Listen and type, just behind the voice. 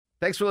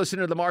Thanks for listening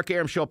to the Mark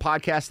Arum Show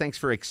podcast. Thanks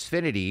for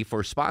Xfinity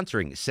for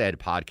sponsoring said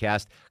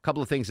podcast. A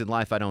couple of things in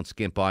life I don't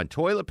skimp on.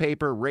 Toilet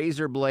paper,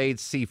 razor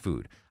blades,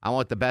 seafood. I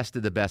want the best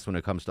of the best when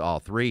it comes to all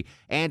three.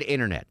 And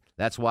internet.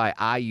 That's why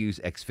I use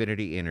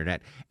Xfinity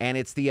Internet. And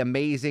it's the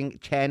amazing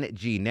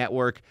 10G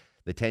network.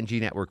 The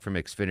 10G network from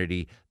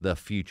Xfinity. The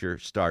future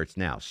starts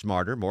now.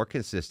 Smarter, more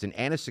consistent,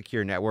 and a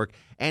secure network.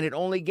 And it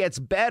only gets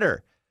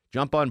better.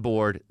 Jump on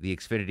board the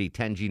Xfinity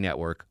 10G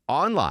network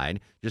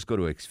online. Just go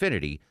to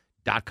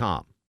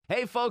Xfinity.com.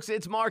 Hey, folks,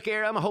 it's Mark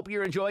Arum. I hope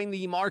you're enjoying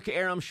the Mark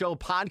Arum Show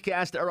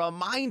podcast. A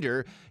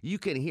reminder, you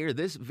can hear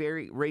this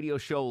very radio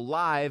show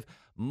live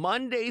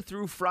Monday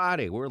through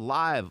Friday. We're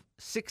live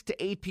 6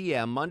 to 8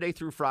 p.m. Monday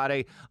through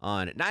Friday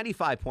on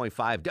 95.5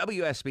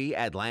 WSB,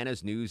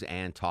 Atlanta's News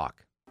and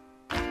Talk.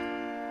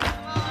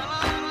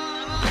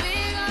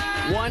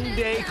 One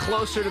day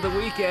closer to the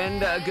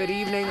weekend. Good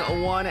evening,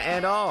 one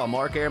and all.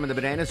 Mark Arum and the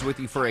Bananas with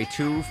you for a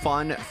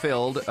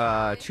fun-filled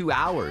 2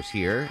 hours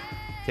here.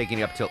 Taking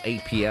you up till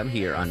 8 p.m.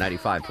 here on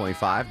 95.5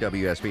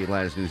 WSB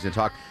Atlanta's News and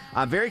Talk.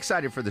 I'm very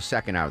excited for the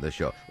second hour of the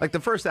show. Like, the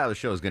first hour of the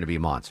show is going to be a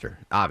monster,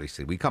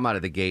 obviously. We come out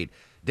of the gate.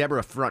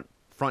 Deborah front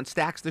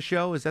stacks the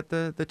show. Is that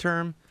the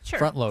term? Sure.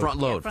 Front load.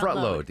 Front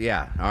load.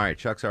 Yeah. All right.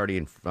 Chuck's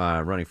already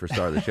running for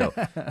star of the show.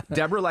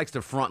 Deborah likes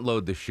to front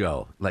load the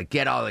show. Like,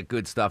 get all the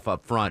good stuff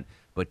up front.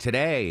 But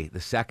today, the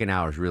second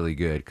hour is really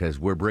good because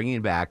we're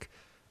bringing back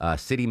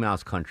City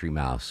Mouse, Country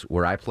Mouse,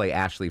 where I play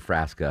Ashley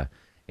Frasca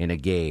in a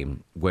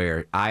game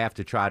where I have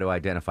to try to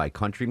identify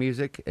country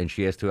music and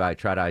she has to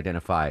try to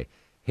identify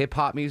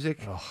hip-hop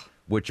music,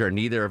 which are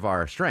neither of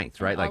our strengths,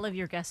 right? All of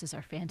your guesses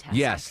are fantastic.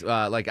 Yes,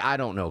 like I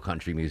don't know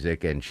country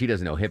music and she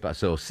doesn't know hip-hop.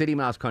 So City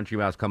Mouse, Country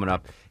Mouse coming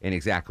up in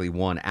exactly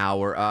 1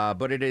 hour.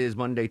 But it is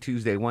Monday,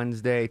 Tuesday,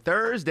 Wednesday,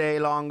 Thursday,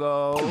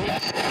 Longo.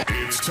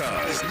 It's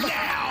time.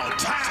 Now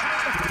time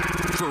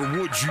for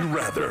Would You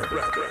Rather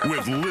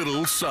with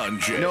Little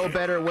Sanjay. No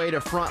better way to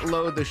front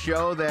load the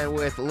show than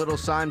with Little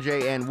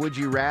Sanjay and Would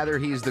You Rather.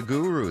 He's the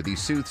guru, the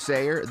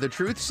soothsayer, the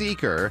truth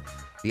seeker,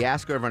 the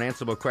asker of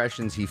unanswerable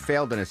questions. He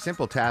failed in a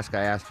simple task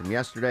I asked him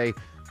yesterday,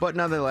 but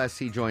nonetheless,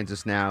 he joins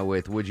us now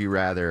with Would You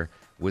Rather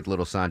with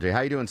Little Sanjay.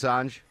 How you doing,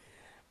 Sanj?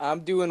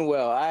 I'm doing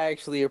well. I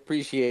actually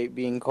appreciate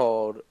being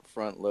called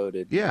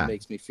front-loaded. Yeah. It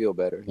makes me feel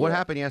better. What Yeah.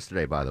 happened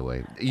yesterday, by the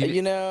way?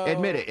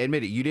 Admit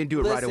it. You didn't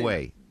do it right Listen,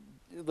 away.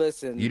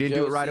 Listen, You didn't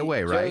do it right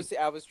away, right? Josie,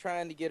 I was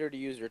trying to get her to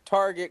use her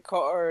Target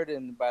card,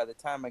 and by the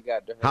time I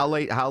got to her... How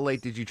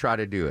late did you try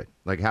to do it?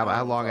 Like,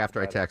 how long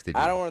after I texted you?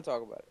 I don't want to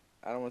talk about it.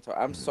 I don't want to talk.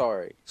 I'm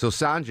sorry. So,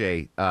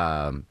 Sanjay,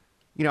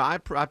 I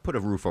put a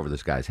roof over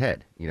this guy's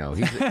head. He's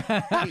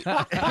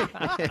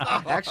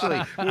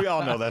actually, We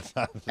all know that's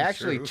not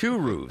actually true. 2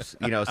 roofs,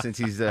 since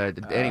he's,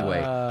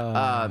 anyway.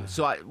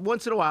 So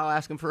once in a while, I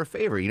ask him for a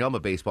favor. I'm a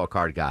baseball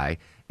card guy,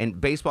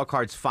 and baseball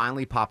cards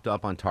finally popped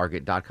up on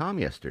Target.com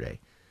yesterday.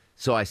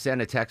 So I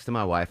sent a text to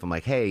my wife. I'm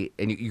like, hey,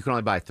 and you can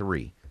only buy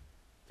three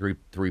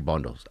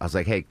bundles. I was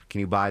like, hey,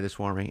 can you buy this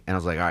for me? And I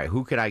was like, all right,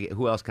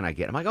 who else can I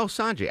get? I'm like, oh,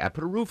 Sanjay, I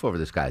put a roof over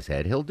this guy's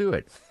head. He'll do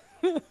it.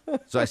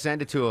 So I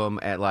sent it to him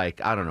at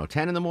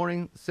 10 in the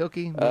morning,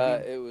 Silky?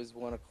 It was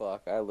 1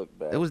 o'clock. I looked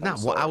back. It was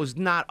not. I was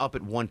not up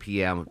at 1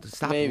 p.m.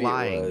 Stop Maybe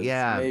lying. It was.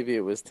 Yeah. Maybe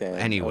it was 10.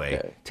 Anyway,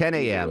 Okay. 10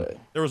 a.m. Either way.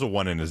 There was a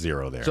 1 and a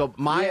 0 there. So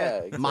Maya, Yeah,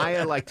 exactly.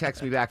 Maya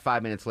texts me back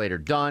 5 minutes later.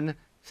 Done.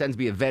 Sends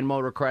me a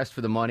Venmo request for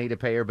the money to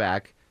pay her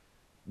back.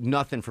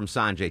 Nothing from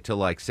Sanjay till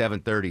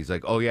 7:30. He's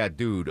like, oh yeah,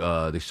 dude,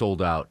 they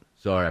sold out.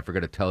 Sorry, I forgot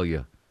to tell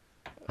you.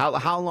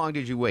 How long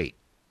did you wait?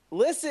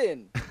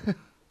 Listen.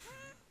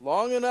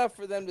 Long enough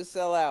for them to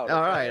sell out.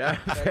 All okay? right,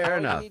 That's fair all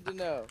enough. You need to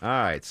know. All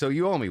right, so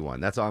you owe me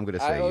one. That's all I'm going to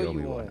say. I owe You owe you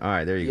me one. one. All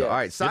right, there you go.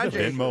 Yes. All right, Did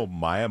Sanjay. Venmo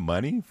Maya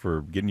money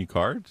for getting you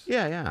cards?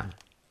 Yeah.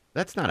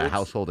 That's not a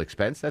household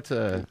expense. That's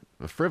a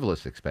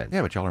frivolous expense.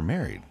 Yeah, but y'all are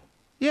married.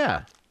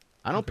 Yeah.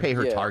 I don't pay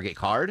her Yeah. Target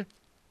card.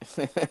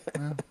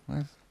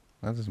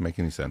 That doesn't make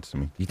any sense to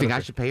me. You think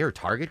I should pay her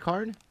Target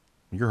card?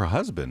 You're her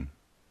husband.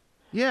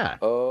 Yeah.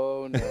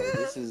 Oh, no.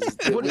 This is...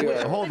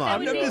 Wait, hold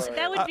That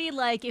on. would be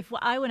like if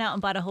I went out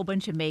and bought a whole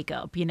bunch of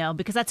makeup,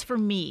 because that's for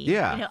me.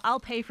 Yeah. I'll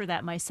pay for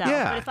that myself.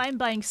 Yeah. But if I'm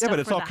buying Yeah, stuff but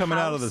it's for all the coming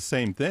out of the house-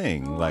 same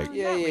thing. Like,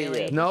 Yeah, Not yeah,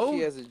 really. yeah. No? She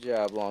has a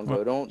job,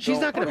 Longo. She's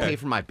not going to Okay. pay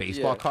for my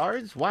baseball Yeah.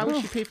 cards. Why would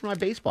she pay for my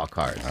baseball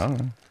cards? I don't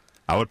know.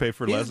 I would pay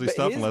for His Leslie's ba-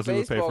 stuff, and his Leslie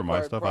would pay for baseball my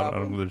card stuff. I don't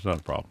problem- know. There's not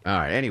a problem. All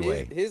right,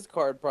 anyway. His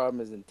card problem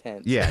is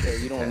intense. Yeah, Okay,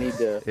 you don't need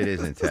to... It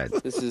is intense.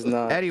 This is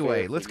not...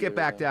 Anyway, fair let's for get you,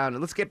 back down.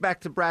 Let's get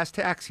back to brass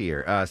tacks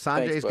here.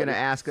 Sanjay's going to buddy.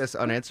 ask us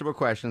unanswerable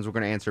questions. We're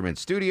going to answer them in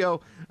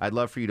studio. I'd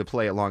love for you to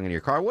play along in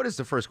your car. What is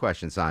the first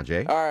question,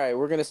 Sanjay? All right,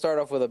 we're going to start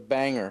off with a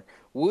banger.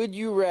 Would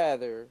you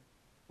rather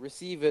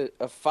receive a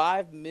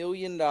 $5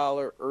 million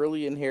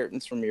early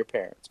inheritance from your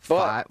parents?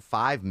 But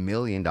 $5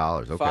 million.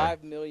 Okay.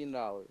 $5 million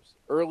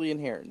early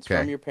inheritance Okay.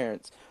 from your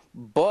parents.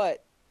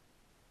 But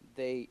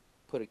they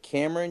put a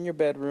camera in your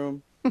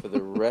bedroom for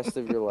the rest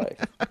of your life.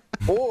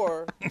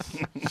 Or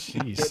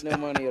get no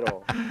money at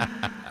all.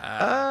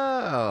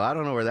 Oh, I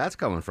don't know where that's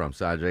coming from,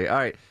 Sanjay. All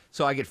right,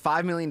 so I get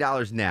 $5 million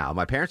now.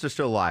 My parents are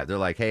still alive. They're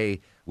like,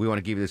 hey, we want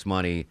to give you this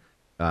money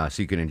so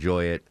you can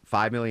enjoy it.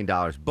 $5 million,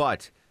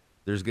 but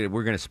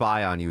we're gonna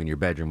spy on you in your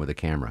bedroom with a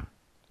camera.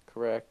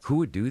 Correct. Who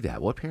would do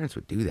that? What parents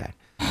would do that?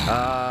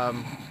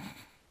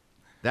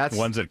 That's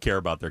Ones that care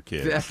about their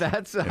kids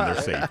that's and their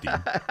safety.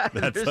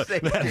 That's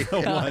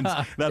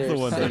the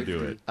ones that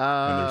do it.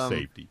 And their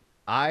safety.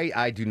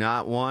 I do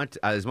not want,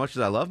 as much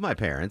as I love my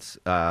parents,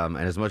 and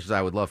as much as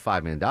I would love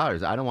 $5 million,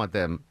 I don't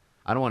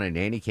want a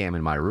nanny cam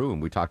in my room.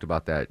 We talked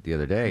about that the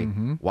other day,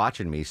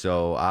 watching me.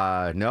 So,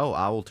 no,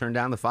 I will turn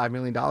down the $5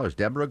 million.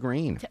 Deborah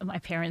Green. My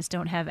parents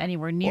don't have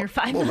anywhere near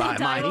 $5 well,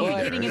 million. mine I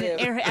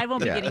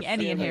won't be Yeah. getting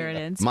any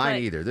inheritance.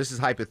 Mine either. This is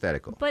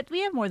hypothetical. But we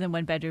have more than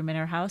one bedroom in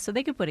our house, so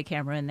they could put a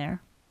camera in there.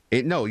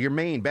 No, your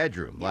main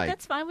bedroom. Yeah,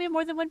 that's fine. We have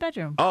more than one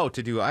bedroom. Oh,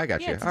 I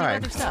got Yeah, you. to All do right.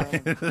 other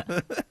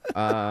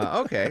stuff.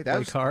 Okay.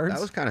 Play cards?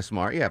 That was kind of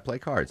smart. Yeah, play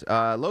cards.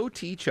 Low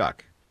T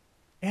Chuck.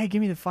 Hey, give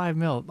me the $5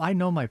 million. I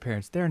know my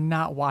parents. They're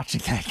not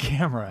watching that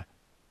camera.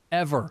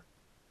 Ever.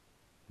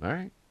 All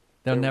right.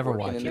 They'll They're never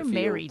working watch in it. You're the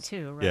married fields.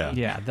 too, right? Yeah.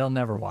 Yeah, they'll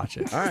never watch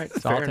it. All right, So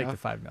fair I'll take enough.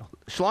 the $5 million.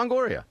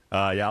 Schlongoria.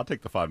 Yeah, I'll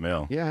take the $5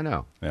 million. Yeah, I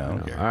know. Yeah, I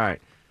don't care. All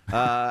right.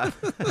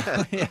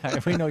 Yeah,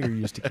 we know you're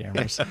used to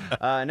cameras.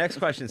 Next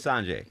question,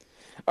 Sanjay.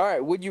 All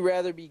right. Would you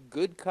rather be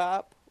good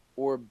cop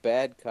or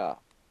bad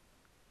cop?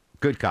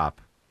 Good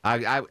cop.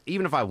 I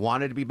even if I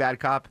wanted to be bad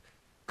cop,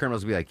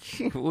 criminals would be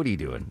like, "What are you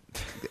doing?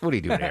 What are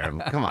you doing, Aaron?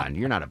 Come on,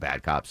 you're not a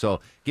bad cop."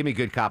 So give me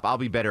good cop. I'll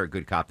be better at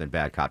good cop than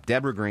bad cop.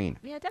 Deborah Green.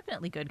 Yeah,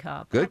 definitely good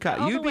cop. Good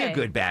cop. All You'd the be a way.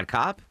 good bad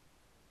cop.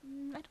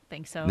 I don't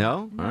think so.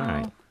 No? All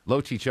right.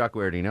 Low T Chuck,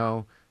 we already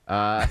know.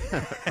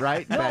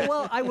 Right? No, Bad-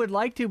 well, I would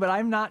like to, but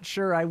I'm not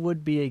sure I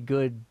would be a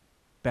good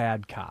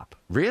bad cop.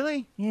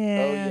 Really? Yeah.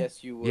 Oh,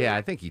 yes, you would. Yeah,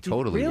 I think you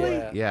totally Really?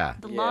 would. Yeah.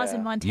 The laws in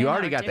Yeah. Montana. You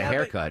already are got the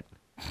different. haircut.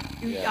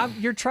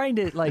 You're trying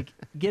to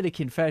get a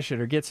confession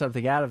or get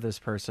something out of this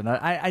person.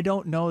 I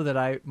don't know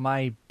that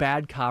my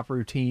bad cop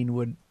routine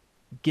would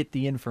get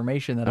the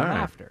information that All I'm right.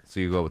 after.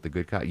 So you go with the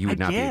good cop. You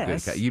would I not be a good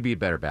guess. cop. You'd be a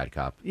better bad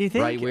cop. You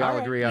think? Right? We all All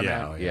right. agree on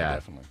Yeah, that. yeah,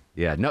 definitely.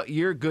 Yeah. No,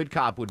 your good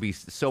cop would be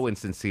so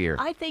insincere.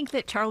 I think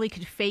that Charlie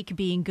could fake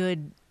being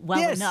good well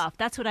Yes. enough.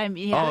 That's what I'm.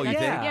 Yeah, Oh, you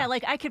that's- think? Yeah,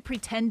 like I could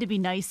pretend to be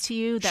nice to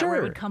you. That way it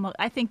Sure. would come.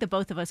 I think that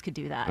both of us could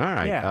do that. All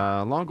right.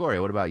 Yeah. Longoria,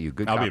 what about you?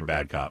 Good I'll cop be a or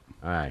bad cop.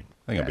 All right.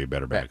 I think I'll be a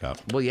better bad cop.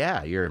 Well,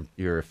 yeah,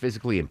 you're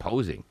physically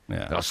imposing.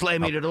 Yeah. They'll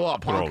slam me to the wall,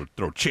 punk.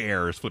 Throw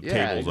chairs, flip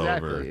Yeah, tables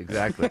exactly, over.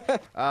 exactly.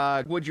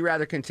 Would you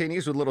rather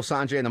continues with little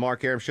Sanjay and the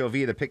Mark Aram Show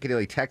via the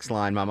Piccadilly text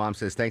line. My mom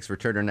says thanks for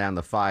turning down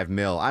the $5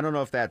 million. I don't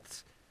know if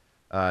that's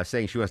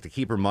saying she wants to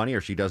keep her money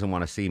or she doesn't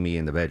want to see me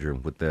in the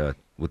bedroom with the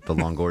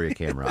Longoria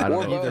camera. I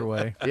don't Or know. Either both.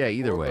 way. Yeah,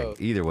 either Or way,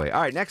 both. either way.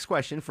 All right, next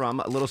question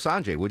from little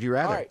Sanjay. Would you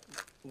rather? All right.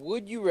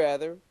 Would you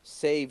rather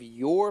save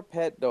your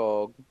pet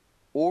dog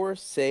or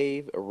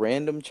save a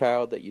random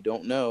child that you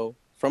don't know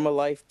from a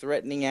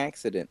life-threatening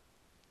accident?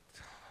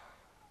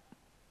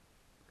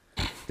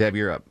 Deb,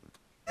 you're up.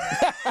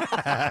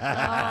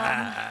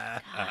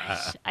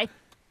 Gosh,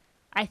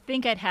 I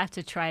think I'd have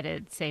to try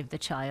to save the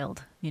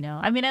child.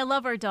 I mean, I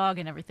love our dog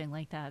and everything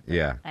like that. But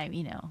Yeah.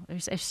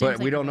 It seems But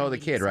we like don't a know the really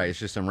kid, easy- right? It's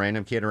just some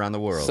random kid around the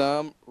world.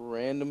 Some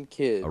random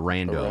kid A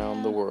rando.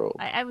 around the world.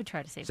 I would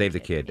try to save. Save the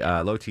kid.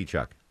 Yeah. Low T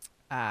Chuck.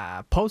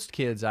 Post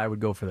kids, I would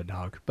go for the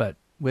dog. But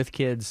with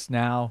kids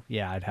now,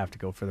 yeah, I'd have to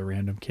go for the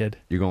random kid.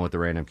 You're going with the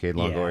random kid,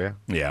 Yeah. Longoria?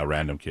 Yeah,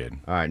 random kid.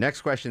 All right,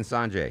 next question,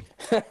 Sanjay.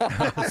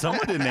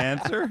 Someone didn't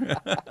answer.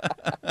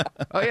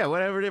 Oh, yeah,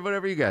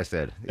 whatever you guys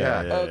said.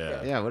 Yeah,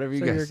 Okay. yeah, whatever you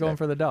So guys you're going said.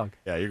 for the dog.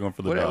 Yeah, you're going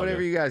for the dog.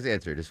 Whatever yeah. you guys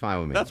answered is fine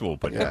with me. That's what we'll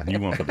put down. You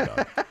went for the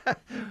dog.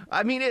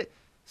 I mean,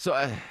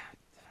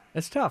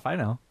 It's tough, I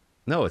know.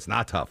 no, it's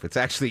not tough. It's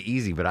actually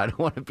easy, but I don't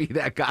want to be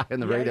that guy in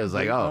the radio's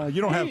like, oh.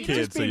 You don't have Hey, kids,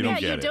 just so be you me.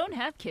 don't Yeah, you get it. don't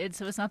have kids,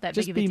 so it's not that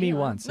Just big of a be me deal.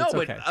 once. No, It's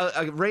but okay.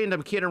 a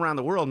random kid around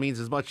the world means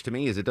as much to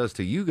me as it does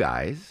to you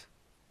guys,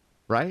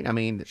 right? I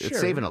mean, it's Sure.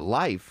 saving a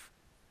life,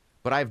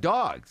 but I have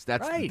dogs.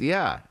 That's, Right.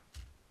 yeah.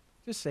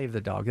 Just save the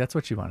dog. That's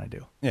what you want to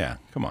do. Yeah,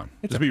 come on.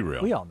 It's Just be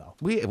real. We all know.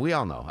 We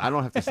all know. I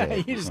don't have to say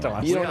it. You just don't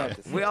have You to. don't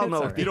have to We all It's know.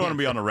 all right. You don't want to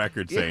be on the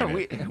record saying Yeah,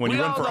 it. When you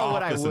we run all for know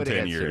what I office in would 10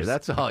 answer. years.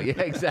 That's all. Yeah,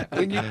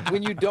 exactly.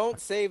 When you don't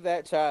save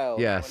that child.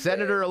 Yeah, one day-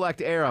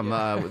 Senator-elect Aram.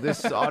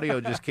 This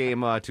audio just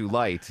came to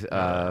light.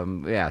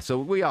 Yeah, so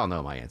we all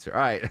know my answer. All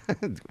right.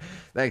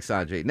 Thanks,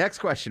 Sanjay. Next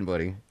question,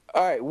 buddy.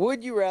 All right.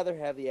 Would you rather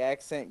have the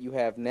accent you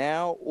have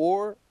now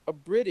or a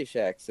British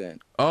accent?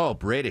 Oh,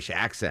 British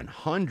accent.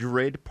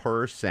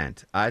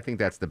 100%. I think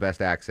that's the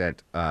best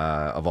accent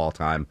of all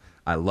time.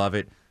 I love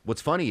it.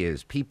 What's funny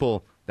is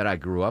people that I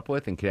grew up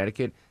with in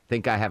Connecticut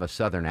think I have a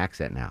Southern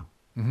accent now.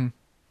 Mm-hmm.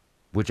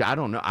 Which I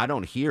don't know. I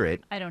don't hear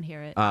it. I don't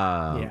hear it.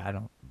 Yeah, I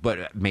don't.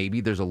 But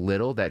maybe there's a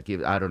little that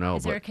gives, I don't know.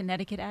 Is there a But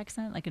Connecticut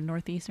accent, like a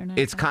northeastern accent?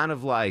 it's kind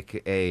of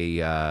like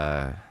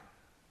a...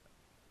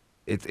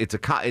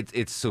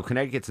 It's so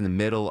Connecticut's in the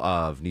middle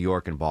of New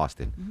York and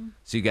Boston, Mm-hmm.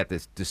 so you got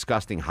this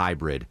disgusting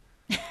hybrid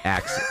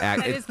accent.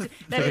 That is It's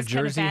like a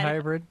Jersey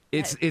hybrid.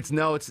 It's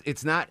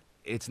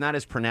not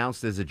as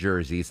pronounced as a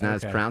Jersey. It's not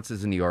as Okay. pronounced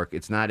as a New York.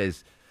 It's not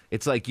as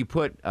it's like you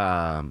put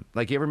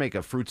like you ever make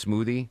a fruit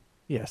smoothie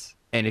Yes.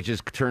 and it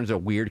just turns a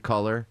weird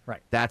color.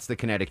 Right. That's the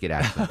Connecticut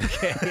accent.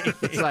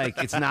 It's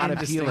like it's not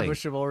appealing.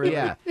 Indistinguishable, really.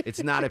 Yeah,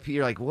 it's not appealing.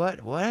 You're like, what?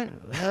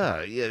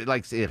 Yeah,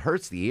 like it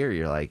hurts the ear.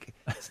 You're like,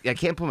 I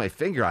can't put my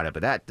finger on it,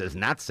 but that does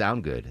not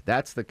sound good.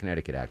 That's the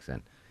Connecticut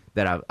accent.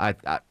 That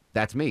I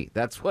that's me.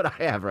 That's what I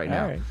have right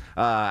now. All right.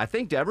 I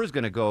think Deborah's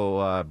going to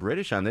go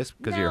British on this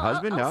because of your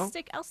husband.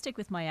 I'll stick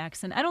with my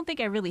accent. I don't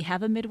think I really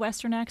have a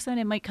Midwestern accent.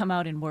 It might come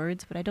out in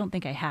words, but I don't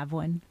think I have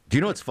one. Do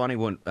you know what's funny?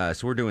 When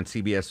so we're doing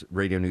CBS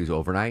Radio News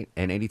overnight,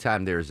 and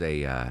anytime there's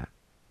a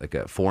like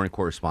a foreign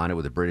correspondent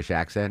with a British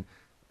accent,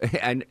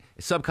 and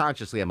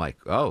subconsciously I'm like,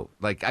 oh,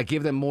 like I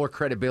give them more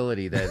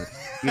credibility than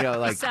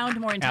like sound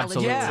more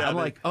intelligent. Yeah, I'm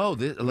like, oh,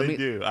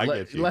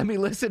 let me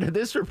listen to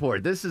this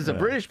report. This is a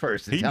British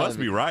person. He must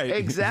be right.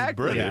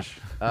 Exactly. He's British.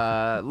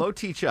 Low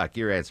T Chuck,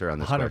 your answer on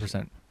this 100%.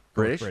 question.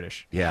 British.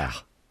 British. Yeah,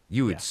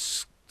 you would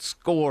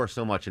score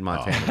so much in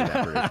Montana with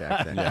that British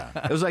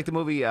accent. It was like the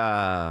movie,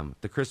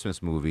 the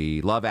Christmas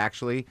movie, Love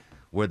Actually,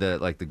 where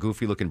the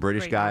goofy looking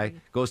British Great guy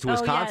movie. goes to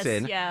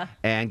Wisconsin yeah.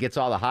 and gets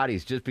all the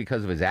hotties just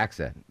because of his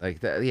accent.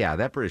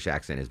 That British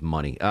accent is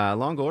money.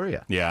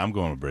 Longoria. Yeah, I'm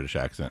going with British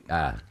accent.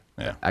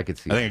 Yeah, I could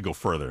see. I think I'd go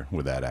further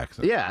with that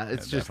accent. Yeah,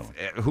 it's just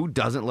definitely. who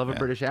doesn't love a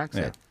British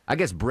accent? Yeah. I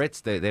guess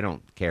Brits they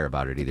don't care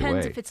about it either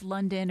Depends way. if it's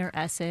London or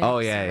Essex. Oh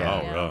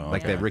yeah. Oh,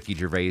 Like okay. the Ricky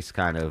Gervais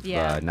kind of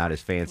not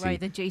as fancy. Right,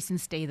 the Jason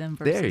Statham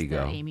versus There you the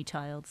go. Amy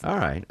Childs. All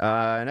right.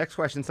 Next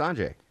question,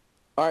 Sanjay.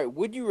 All right,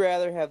 would you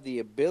rather have the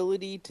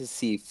ability to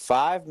see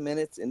 5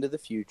 minutes into the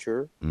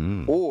future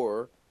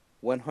or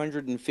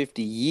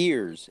 150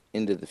 years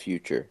into the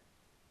future?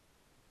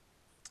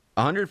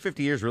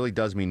 150 years really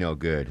does me no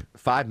good.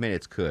 5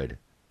 minutes could.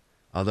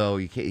 Although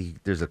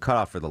there's a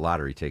cutoff for the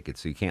lottery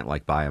tickets, so you can't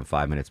buy them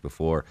 5 minutes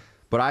before.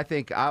 But I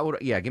think I would,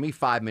 give me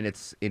 5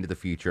 minutes into the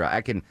future.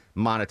 I can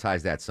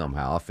monetize that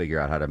somehow. I'll figure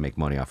out how to make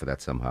money off of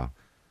that somehow.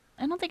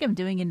 I don't think I'm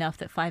doing enough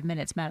that 5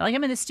 minutes matter.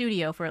 I'm in the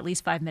studio for at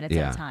least 5 minutes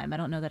at a time. I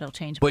don't know that it'll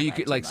change. But you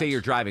could, say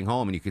you're driving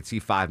home and you could see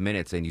 5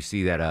 minutes and you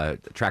see that a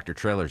tractor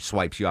trailer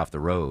swipes you off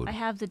the road. I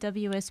have the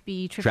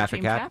WSB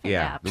traffic app, which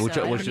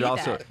so I which don't it need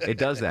also that. it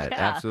does that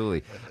Yeah.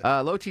 absolutely.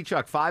 Low T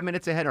Chuck, 5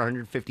 minutes ahead or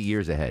 150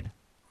 years ahead?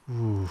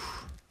 I'm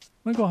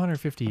going to go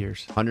 150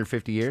 years.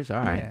 150 years?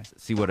 All right. Yeah.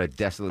 See what a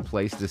desolate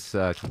place this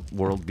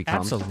world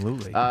becomes.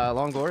 Absolutely.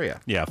 Longoria.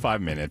 Yeah,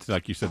 5 minutes.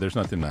 Like you said, there's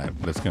nothing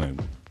that's going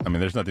to. I mean,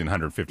 there's nothing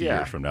 150 Yeah.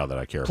 years from now that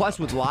I care Plus,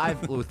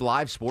 about. with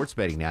live sports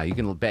betting now, you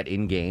can bet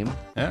in game.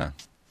 Yeah.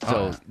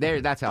 So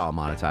that's how I'll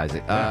monetize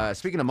it.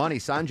 Speaking of money,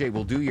 Sanjay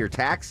will do your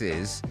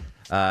taxes.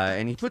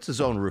 And he puts his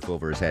own roof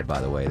over his head,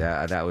 by the way.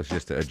 That was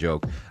just a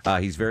joke.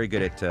 He's very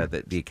good at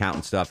the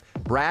accountant stuff.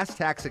 Brass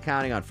Tax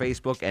Accounting on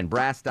Facebook and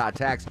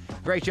brass.tax.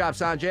 Great job,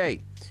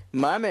 Sanjay.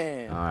 My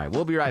man. All right,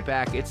 we'll be right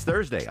back. It's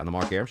Thursday on The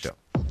Mark Arum Show.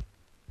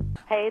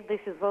 Hey, this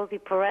is Rosie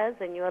Perez,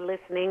 and you're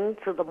listening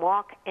to The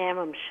Mark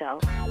Arum Show.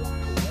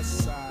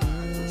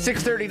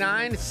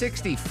 639,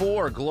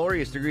 64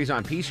 glorious degrees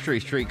on Peachtree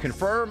Street.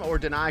 Confirm or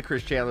deny,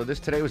 Chris Chandler,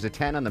 today was a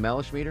 10 on the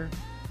Mellish meter?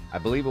 I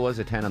believe it was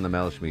a 10 on the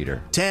Mellish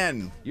meter.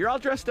 10. You're all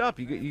dressed up.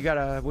 You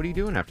got what are you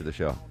doing after the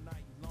show?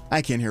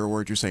 I can't hear a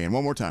word you're saying.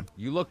 One more time.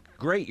 You look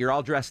great. You're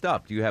all dressed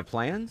up. Do you have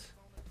plans?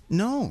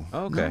 No.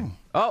 Okay. No.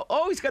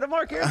 Oh, he's got a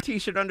Mark Arum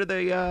t-shirt under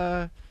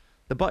the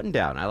button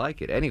down. I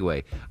like it.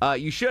 Anyway,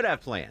 you should have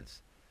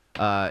plans.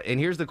 And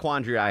here's the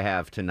quandary I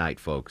have tonight,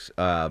 folks.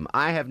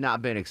 I have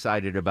not been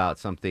excited about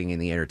something in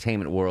the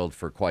entertainment world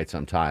for quite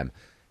some time.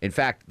 In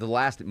fact, the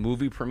last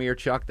movie premiere,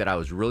 Chuck, that I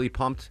was really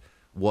pumped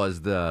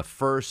was the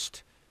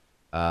first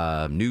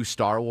new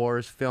Star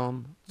Wars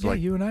film. So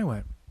You and I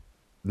went.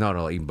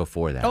 No, even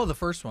before that. Oh, the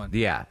first one.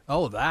 Yeah.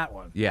 Oh, that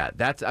one. Yeah,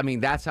 that's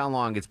how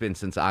long it's been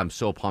since I'm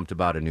so pumped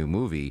about a new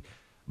movie.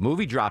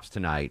 Movie drops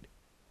tonight,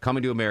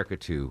 Coming to America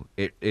 2.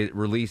 It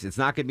released. It's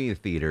not going to be in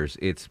theaters.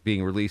 It's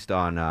being released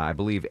on, I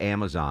believe,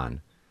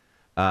 Amazon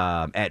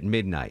at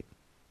midnight.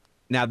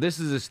 Now, this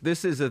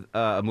is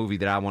a movie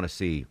that I want to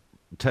see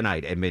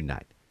tonight at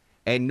midnight.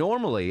 And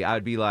normally,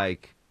 I'd be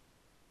like,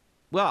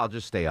 well, I'll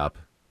just stay up.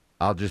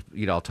 I'll just,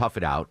 I'll tough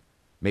it out.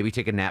 Maybe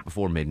take a nap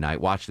before midnight,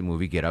 watch the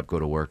movie, get up, go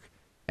to work,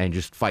 and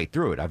just fight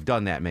through it. I've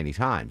done that many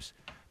times.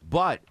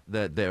 But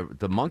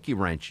the monkey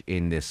wrench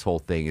in this whole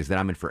thing is that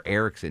I'm in for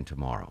Erickson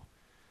tomorrow.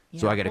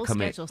 So I got to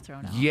come in.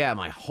 Thrown out. Yeah,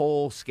 my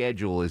whole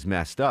schedule is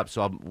messed up.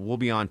 So we'll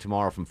be on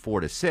tomorrow from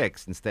 4 to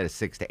 6 instead of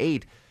 6 to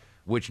 8,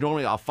 which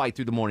normally I'll fight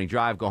through the morning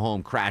drive, go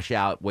home, crash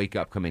out, wake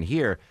up, come in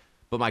here.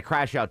 But my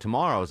crash out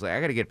tomorrow is I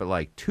got to get up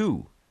at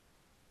 2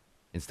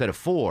 instead of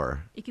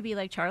 4. You could be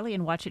like Charlie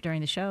and watch it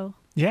during the show.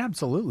 Yeah,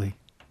 absolutely.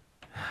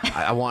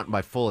 I want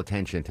my full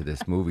attention to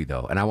this movie,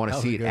 though, and I want to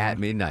see it at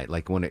midnight.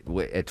 Like at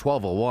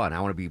 12:01, I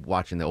want to be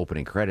watching the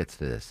opening credits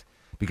to this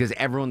because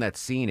everyone that's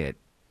seen it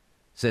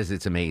says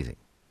it's amazing.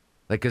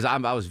 Because I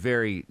was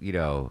very,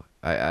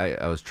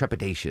 I was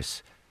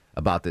trepidatious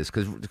about this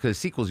because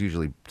sequels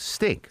usually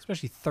stink,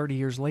 especially 30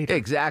 years later.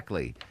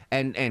 Exactly,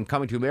 and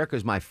Coming to America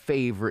is my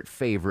favorite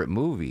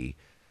movie.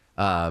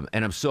 And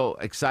I'm so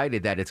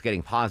excited that it's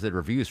getting positive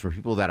reviews from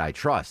people that I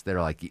trust.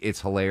 They're like,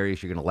 it's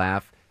hilarious. You're going to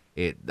laugh.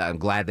 I'm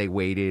glad they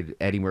waited.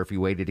 Eddie Murphy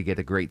waited to get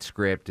a great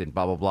script and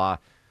blah, blah, blah.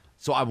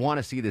 So I want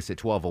to see this at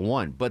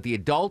 12:01. But the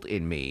adult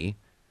in me,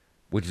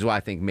 which is why I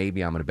think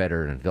maybe I'm a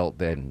better adult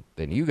than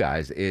you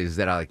guys, is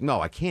that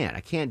no, I can't.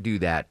 I can't do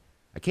that.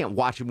 I can't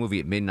watch a movie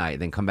at midnight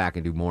and then come back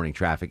and do morning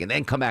traffic and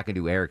then come back and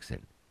do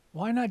Erickson.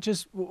 Why not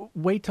just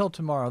wait till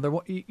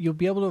tomorrow? You'll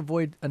be able to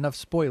avoid enough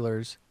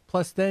spoilers.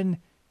 Plus, then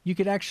you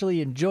could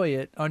actually enjoy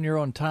it on your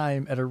own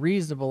time at a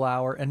reasonable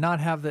hour and not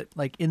have that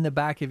in the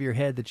back of your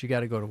head that you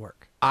got to go to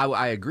work.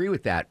 I agree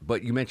with that,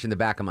 but you mentioned the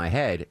back of my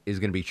head is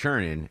going to be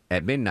churning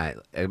at midnight.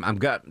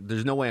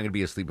 There's no way I'm going to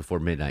be asleep before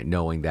midnight,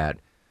 knowing that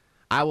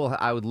I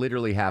would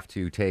literally have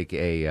to take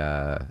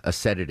a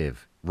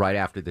sedative right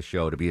after the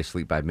show to be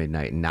asleep by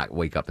midnight and not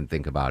wake up and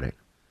think about it.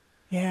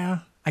 Yeah,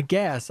 I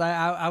guess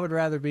I would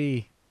rather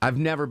be. I've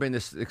never been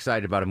this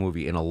excited about a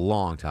movie in a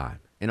long time.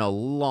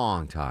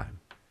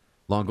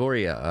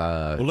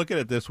 Longoria. Well, look at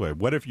it this way.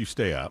 What if you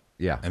stay up?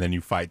 Yeah. And then you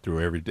fight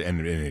through every day,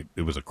 and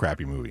it was a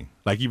crappy movie.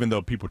 Even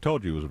though people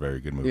told you it was a very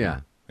good movie.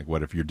 Yeah.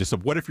 What if you're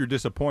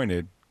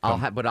disappointed? I'll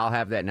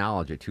have that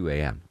knowledge at 2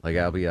 a.m.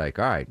 I'll be all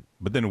right.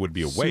 But then it would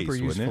be a waste, super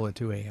wouldn't useful it? at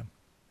 2 a.m.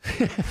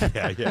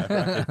 Yeah.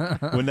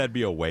 Right. Wouldn't that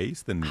be a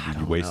waste? Then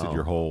you wasted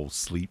your whole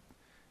sleep.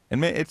 And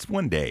man, it's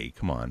one day.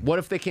 Come on. What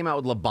if they came out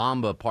with La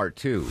Bamba Part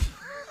 2?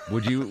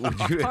 Would you?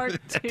 Part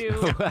 2.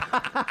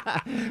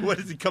 What,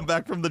 does he come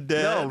back from the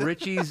dead? No,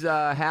 Richie's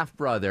half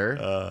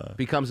brother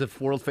becomes a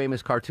world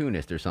famous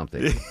cartoonist or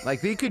something.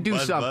 They could do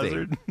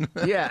something.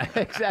 Yeah,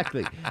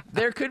 exactly.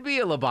 There could be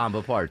a La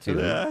Bamba Part 2.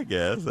 Yeah, I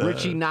guess.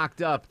 Richie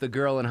knocked up the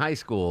girl in high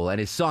school, and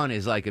his son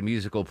is like a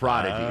musical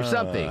prodigy or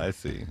something. I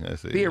see.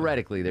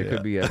 Theoretically, there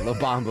could be a La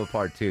Bamba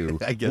Part 2.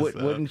 I guess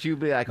so. Wouldn't you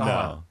be like,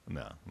 No.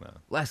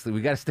 Leslie,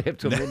 we got to stay up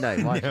till midnight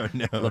and watch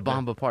No, La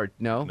Bamba Part?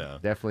 No,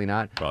 definitely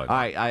not. Probably All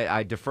not. right,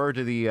 I defer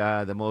to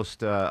the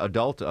most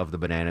adult of the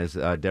bananas,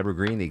 Deborah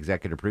Green, the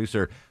executive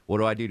producer. What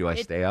do I do? Do I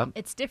stay up?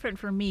 It's different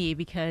for me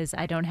because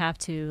I don't have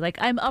to.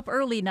 I'm up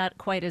early, not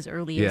quite as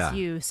early as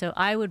you. So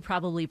I would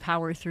probably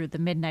power through the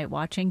midnight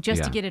watching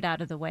just to get it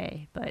out of the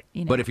way. But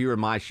But if you were in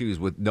my shoes,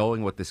 with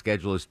knowing what the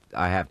schedule is,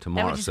 I have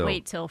tomorrow. I would just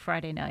wait till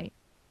Friday night.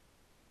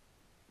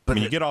 But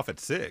you get off at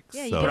 6.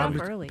 Yeah, you get off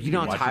early. You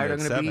know how tired I'm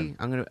going to be?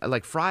 I'm going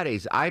to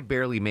Fridays. I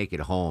barely make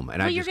it home,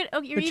 and you're either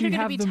But going you to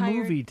have be the tired.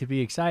 movie to be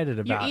excited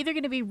about. You're either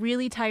going to be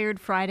really tired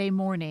Friday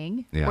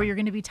morning, or you're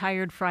going to be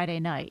tired Friday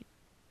night.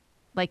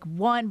 But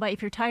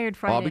if you're tired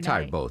Friday I'll be night,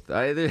 tired both.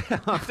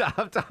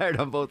 I'm tired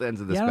on both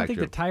ends of the I don't spectrum.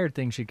 think the tired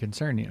thing should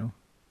concern you.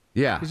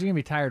 Yeah. Because you're going to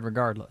be tired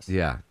regardless.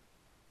 Yeah.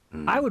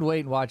 I would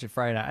wait and watch it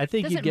Friday night. I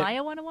think doesn't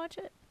Maya want to watch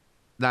it?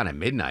 Not at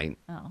midnight.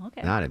 Oh,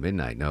 okay. Not at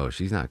midnight. No,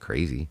 she's not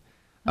crazy.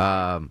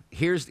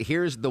 Here's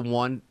the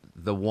one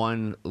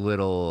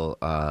little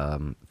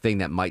thing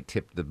that might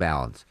tip the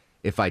balance.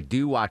 If I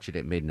do watch it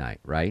at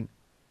midnight, right,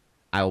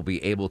 I will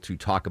be able to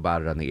talk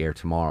about it on the air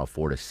tomorrow,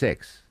 4 to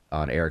 6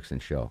 on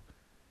Erickson's show.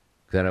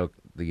 Because I know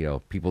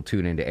people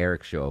tune into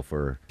Eric's show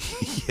for.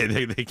 Yeah,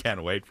 they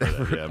can't wait for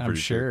that. Yeah, I'm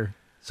sure.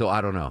 So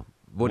I don't know.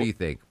 What do you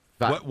think?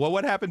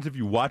 What happens if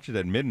you watch it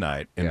at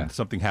midnight and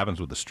something happens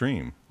with the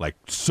stream?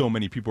 So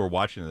many people are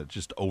watching it, it's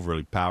just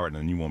overly powered,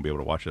 and then you won't be able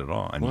to watch it at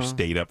all, and you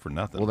stayed up for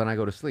nothing. Well, then I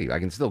go to sleep. I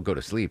can still go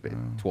to sleep at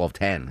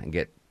 12:10 and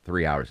get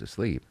 3 hours of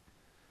sleep.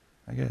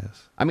 I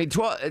guess. I mean,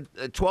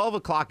 12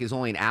 o'clock is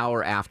only an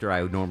hour after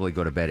I would normally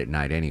go to bed at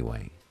night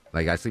anyway.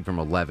 I sleep from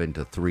 11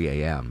 to 3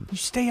 a.m. You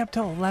stay up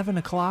till 11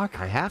 o'clock?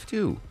 I have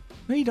to.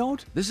 No, you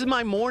don't. This is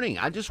my morning.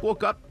 I just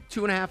woke up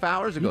 2.5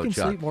 hours ago, You can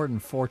Chuck. sleep more than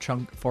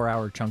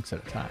 4-hour chunks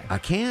at a time. I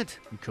can't.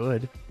 You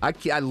could. I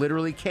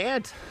literally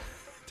can't.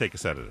 Take a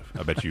sedative.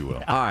 I bet you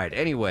will. All right.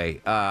 Anyway,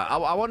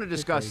 I want to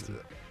discuss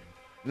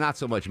not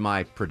so much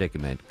my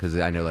predicament, because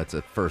I know that's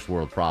a first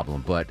world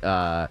problem, but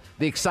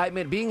the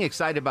excitement, being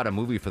excited about a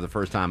movie for the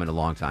first time in a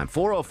long time.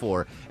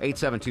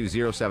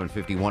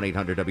 404-872-0750,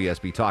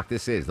 1-800-WSB Talk.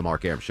 This is The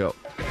Mark Arum Show.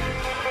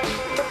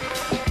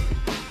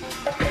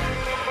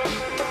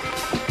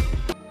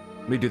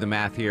 Let me do the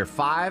math here.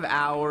 5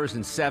 hours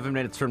and 7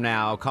 minutes from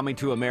now, Coming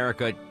to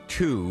America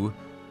 2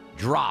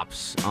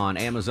 drops on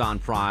Amazon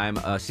Prime,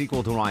 a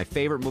sequel to one of my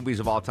favorite movies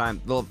of all time.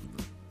 The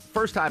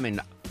first time in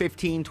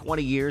 15,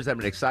 20 years I've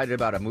been excited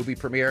about a movie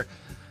premiere.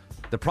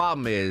 The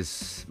problem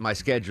is my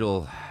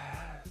schedule,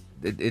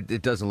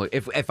 it doesn't look...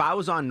 If I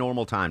was on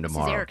normal time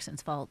tomorrow... This is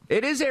Erickson's fault.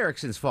 It is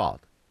Erickson's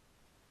fault.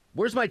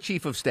 Where's my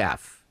chief of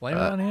staff? Blame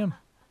it on him.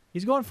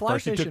 He's going fly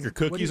First you fishing. took your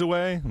cookies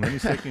away, and then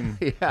he's taking...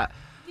 Yeah.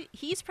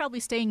 He's probably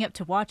staying up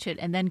to watch it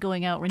and then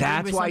going out.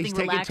 That's why he's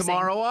taking relaxing.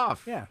 tomorrow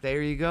off. Yeah.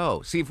 There you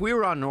go. See, if we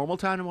were on normal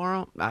time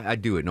tomorrow,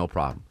 I'd do it, no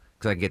problem.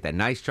 Because I get that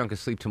nice chunk of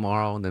sleep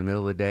tomorrow in the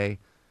middle of the day.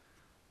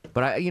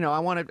 But I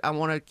want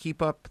to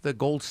keep up the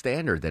gold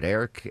standard that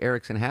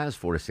Erickson has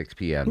 4 to 6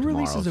 p.m. Who tomorrow.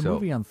 releases a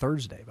movie on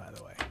Thursday, by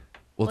the way?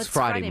 Well, it's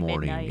Friday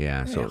morning. midnight.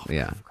 Yeah. So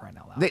yeah. For crying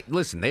out loud.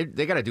 Listen, they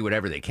got to do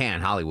whatever they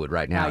can. Hollywood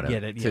right now. I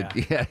get it.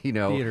 Yeah. You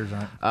know. Theaters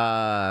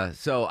aren't.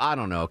 So I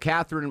don't know,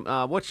 Catherine.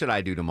 What should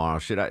I do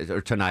tomorrow?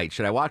 Or tonight?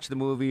 Should I watch the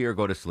movie or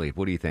go to sleep?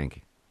 What do you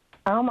think?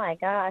 Oh, my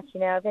gosh.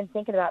 I've been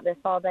thinking about this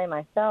all day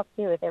myself,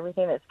 too, with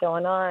everything that's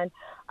going on.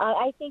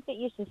 I think that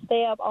you should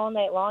stay up all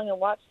night long and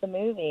watch the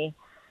movie.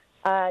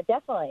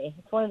 Definitely.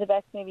 It's one of the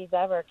best movies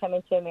ever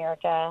coming to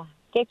America.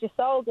 Get your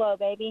soul glow,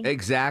 baby.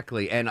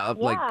 Exactly. And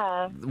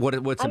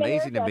what's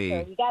amazing to me,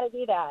 you got to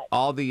do that.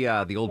 all the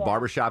old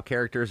barbershop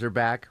characters are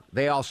back.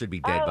 They all should be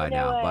dead by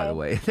now, by the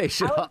way. They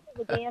should. I want to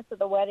see the dance at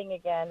the wedding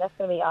again. That's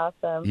going to be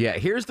awesome. Yeah,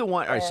 here's the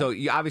one. All right, so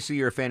obviously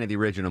you're a fan of the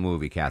original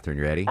movie, Catherine.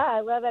 You ready? I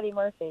love Eddie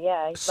Murphy,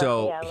 yeah.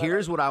 So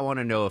here's what I want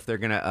to know if they're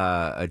going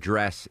to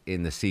address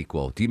in the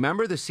sequel. Do you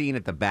remember the scene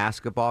at the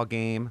basketball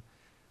game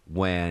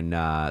when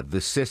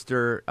the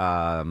sister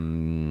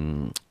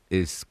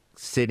is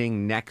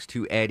sitting next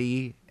to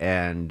Eddie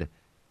and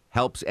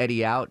helps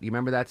Eddie out? You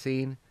remember that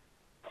scene?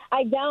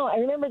 I don't. I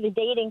remember the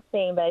dating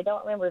scene, but I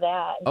don't remember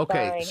that.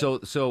 Okay, sorry.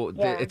 so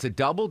it's a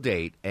double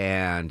date,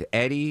 and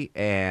Eddie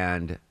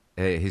and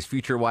his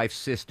future wife's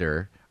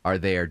sister are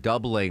there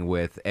doubling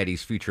with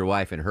Eddie's future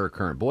wife and her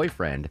current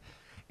boyfriend.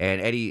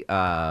 And Eddie,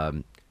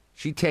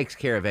 she takes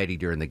care of Eddie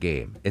during the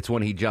game. It's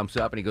when he jumps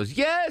up and he goes,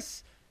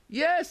 yes,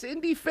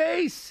 Indy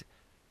face.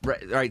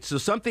 Right, so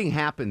something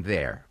happened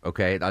there,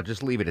 okay? I'll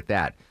just leave it at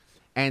that.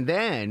 And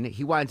then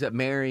he winds up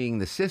marrying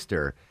the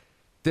sister.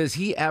 Does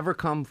he ever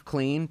come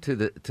clean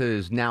to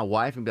his now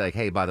wife and be like,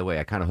 hey, by the way,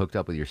 I kind of hooked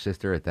up with your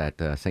sister at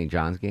that St.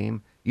 John's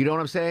game? You know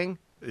what I'm saying?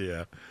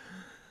 Yeah.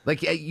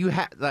 Like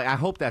I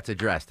hope that's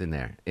addressed in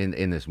there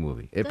in this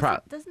movie.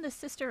 Doesn't the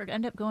sister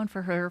end up going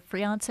for her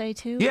fiance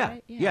too? Yeah,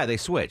 right? yeah, they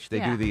switch. They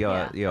do the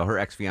her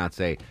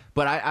ex-fiance.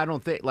 But I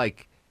don't think,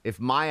 like, if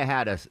Maya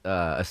had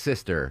a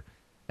sister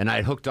and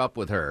I hooked up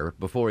with her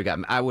before we got,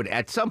 I would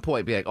at some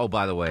point be like, oh,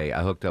 by the way,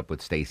 I hooked up with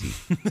Stacy.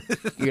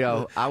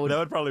 I would. That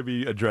would probably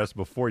be addressed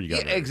before you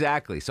got married.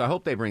 Exactly. So I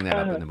hope they bring that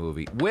up in the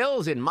movie.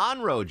 Will's in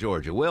Monroe,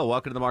 Georgia. Will,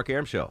 welcome to the Mark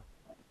Arum Show.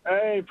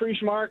 Hey,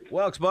 preach, Mark.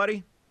 Welks,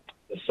 buddy.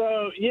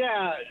 So,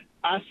 yeah,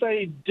 I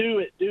say do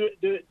it,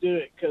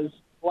 because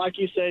like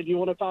you said, you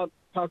want to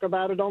talk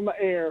about it on the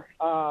air.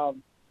 I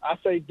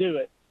say do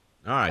it.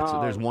 All right,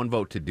 so there's one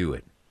vote to do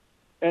it.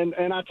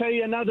 And I tell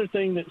you another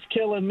thing that's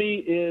killing me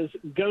is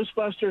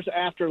Ghostbusters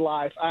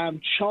Afterlife.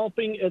 I'm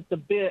chomping at the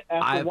bit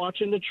after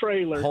watching the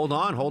trailer. Hold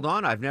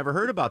on. I've never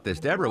heard about this.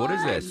 Deborah, what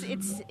is this?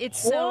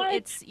 It's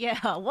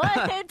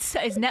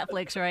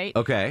Netflix, right?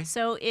 Okay.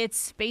 So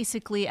it's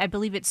basically, I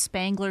believe it's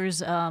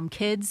Spangler's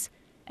kids,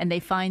 and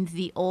they find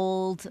the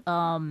old,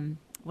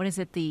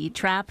 the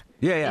trap?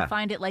 Yeah. They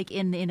find it like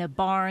in a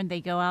barn.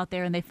 They go out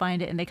there and they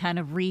find it, and they kind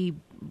of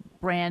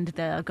brand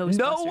the Ghostbusters.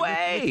 No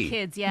way! With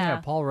kids, yeah.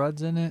 Paul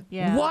Rudd's in it.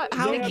 Yeah. What?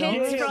 How the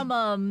kids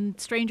from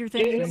Stranger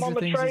Things. Him on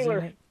the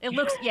trailer. It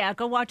looks,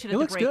 go watch it at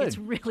the break. Good. It's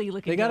really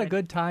looking good. They got a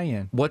good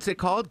tie-in. What's it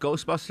called?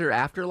 Ghostbuster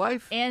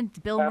Afterlife? And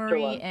Bill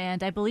Murray,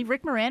 and I believe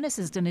Rick Moranis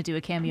is going to do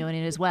a cameo in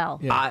it as well.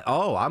 Yeah.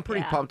 I'm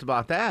pretty pumped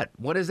about that.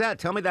 What is that?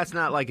 Tell me that's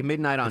not like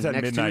midnight on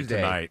next midnight Tuesday.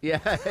 Tonight.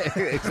 Yeah,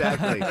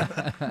 exactly.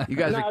 You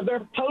guys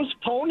they're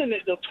postponing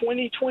it to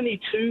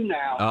 2022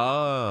 now.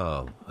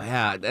 Oh,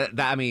 yeah.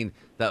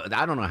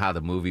 I don't know how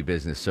the movie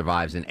business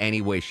survives in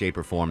any way, shape,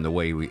 or form the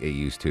way it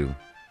used to.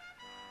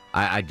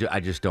 I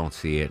just don't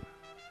see it.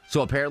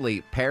 So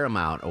apparently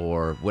Paramount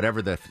or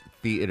whatever the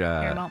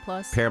Paramount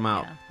Plus.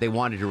 They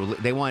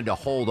wanted to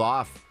hold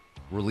off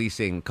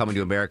releasing Coming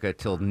to America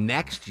till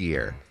next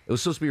year. It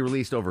was supposed to be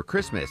released over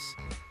Christmas,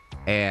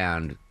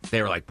 and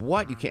they were like,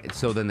 "What? You can't."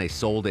 So then they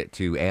sold it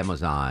to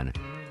Amazon,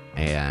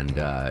 and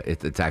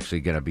it's actually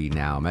going to be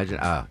now. Imagine,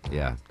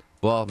 yeah.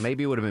 Well,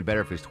 maybe it would have been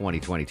better if it was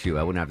 2022.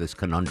 I wouldn't have this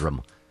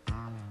conundrum.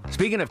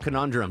 Speaking of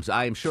conundrums,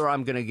 I am sure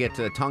I'm going to get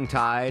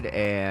tongue-tied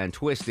and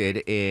twisted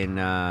in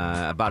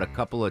about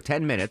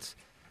 10 minutes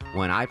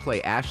when I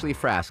play Ashley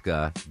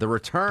Frasca, the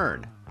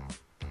return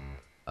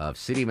of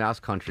City Mouse,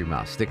 Country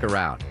Mouse. Stick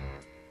around.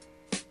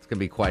 It's going to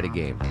be quite a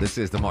game. This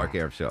is the Mark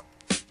Arum Show.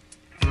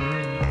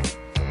 The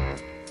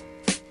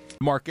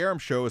Mark Arum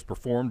Show is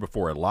performed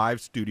before a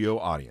live studio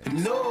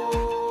audience.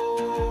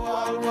 No,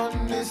 I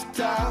want this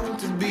town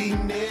to be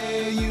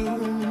near you.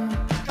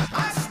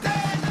 I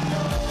stand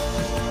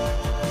alone.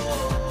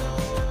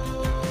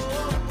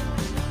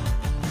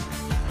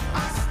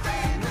 I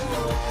stand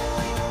alone.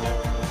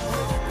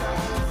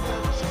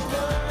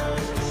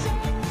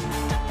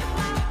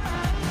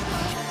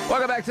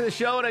 Welcome back to the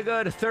show and a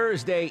good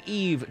Thursday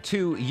Eve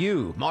to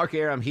you. Mark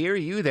Arum here,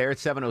 you there at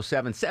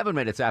 7:07, 7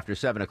 minutes after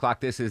 7 o'clock.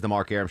 This is the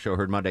Mark Arum Show,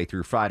 heard Monday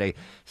through Friday,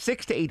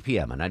 6 to 8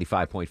 p.m. on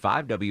 95.5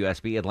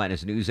 WSB,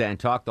 Atlanta's News and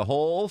Talk. The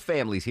whole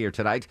family's here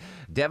tonight.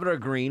 Deborah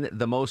Green,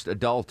 the most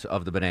adult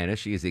of the bananas.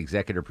 She is the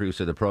executive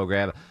producer of the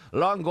program.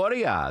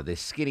 Longoria, the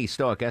skinny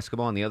stoic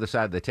Eskimo on the other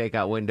side of the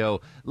takeout window.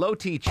 Low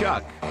T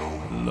Chuck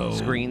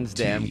screens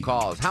them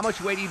calls. How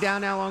much weight are you down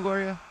now,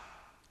 Longoria?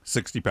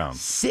 60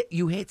 pounds.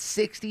 You hit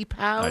 60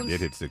 pounds? I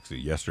did hit 60.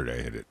 Yesterday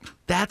I hit it.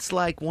 That's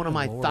like one of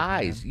my Lord,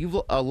 thighs.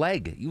 A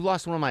leg. You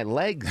lost one of my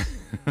legs.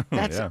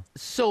 That's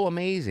so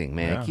amazing,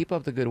 man. Yeah. Keep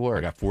up the good work.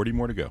 I got 40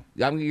 more to go.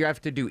 You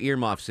have to do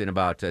earmuffs in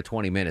about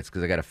 20 minutes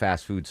because I got a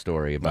fast food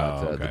story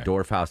about the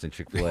Dorf House and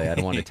Chick-fil-A. I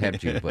don't want to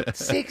tempt you, but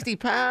 60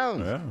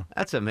 pounds. Yeah.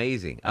 That's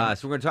amazing. So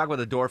we're going to talk about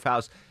the Dorf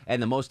House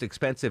and the most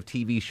expensive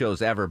TV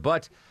shows ever.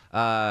 But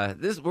we're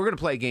going to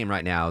play a game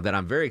right now that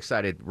I'm very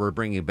excited we're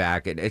bringing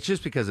back. And it's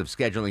just because of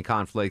scheduling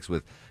conflicts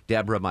with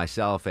Deborah,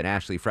 myself, and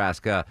Ashley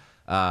Frasca.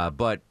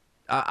 But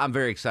I'm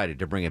very excited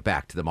to bring it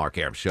back to the Mark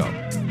Arum Show.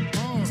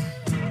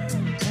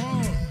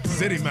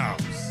 City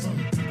Mouse.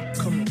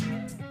 Come on.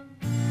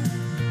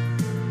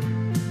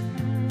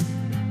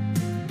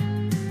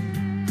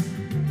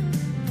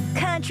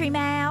 Country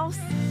Mouse.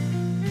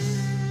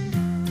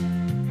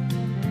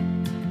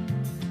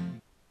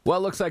 Well,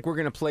 it looks like we're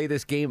going to play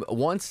this game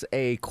once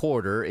a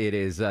quarter. It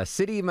is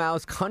City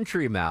Mouse,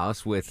 Country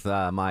Mouse with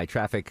my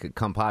traffic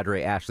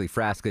compadre, Ashley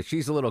Frasca.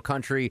 She's a little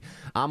country,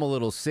 I'm a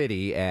little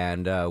city,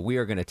 and we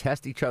are going to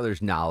test each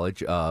other's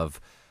knowledge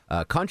of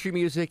country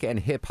music and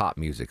hip-hop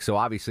music. So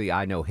obviously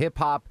I know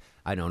hip-hop.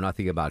 I know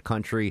nothing about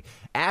country.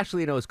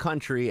 Ashley knows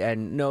country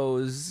and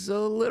knows a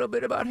little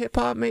bit about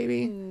hip-hop,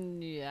 maybe?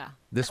 Yeah.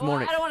 This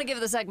morning. I don't want to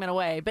give the segment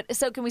away, but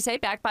so can we say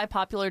back by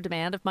popular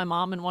demand if my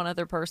mom and one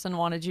other person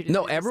wanted you to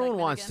No, do everyone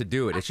wants to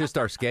do it. It's just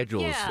our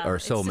schedules are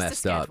so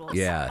messed up.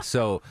 Yeah.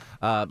 So,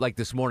 like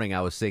this morning,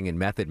 I was singing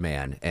Method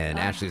Man, and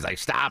Ashley's like,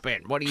 stop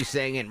it. What are you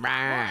singing? Well,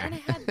 and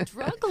it had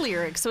drug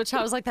lyrics, which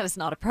I was like, that is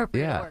not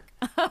appropriate Yeah. work.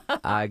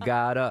 I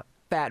got a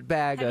fat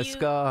bag of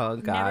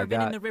skunk. Never I been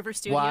got in the River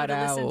Studio white to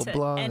owl listen to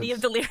bloods. any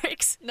of the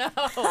lyrics? No.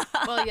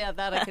 Well, yeah,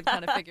 that I could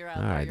kind of figure out.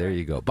 All right, there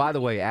you go. By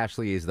the way,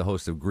 Ashley is the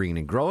host of Green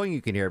and Growing.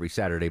 You can hear every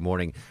Saturday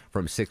morning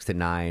from 6 to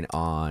 9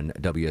 on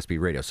WSB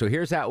Radio. So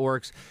here's how it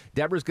works.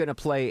 Deborah's going to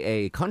play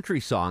a country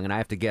song, and I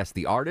have to guess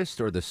the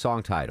artist or the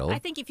song title. I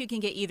think if you can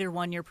get either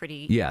one, you're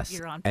pretty. Yes.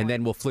 You're on point. And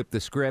then we'll flip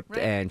the script, Right.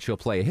 and she'll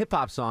play a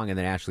hip-hop song, and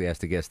then Ashley has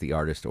to guess the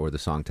artist or the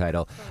song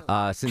title.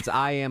 Since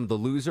I am the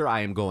loser,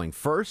 I am going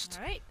first.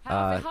 All right.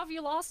 How have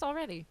you lost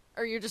already?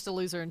 Or you're just a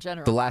loser in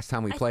general? The last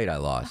time we played, I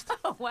lost.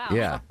 Oh, wow.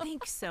 Yeah. I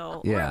think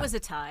so. Yeah. Or it was a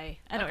tie.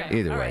 I don't know.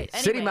 Either All way. right.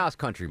 City Anyway, Mouse,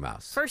 Country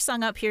Mouse. First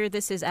song up here.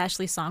 This is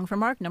Ashley's song for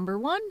Mark, number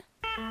 1.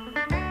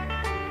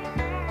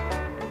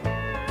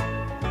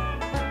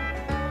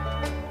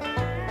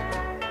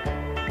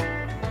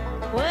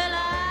 Well,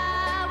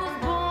 I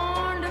was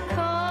born to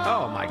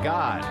call Oh, my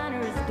God.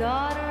 miner's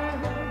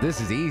daughter. This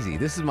is easy.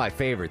 This is my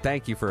favorite.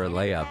 Thank you for a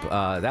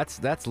layup. That's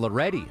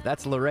Loretti.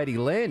 That's Loretti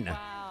Lynn.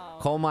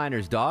 Coal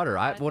Miner's Daughter.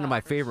 One of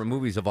my favorite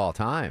movies of all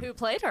time. Who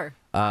played her?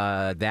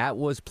 That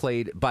was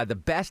played by the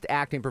best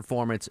acting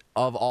performance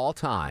of all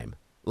time.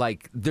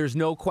 Like, there's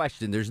no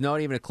question. There's not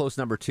even a close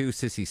number 2,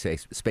 Sissy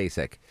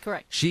Spacek.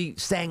 Correct. She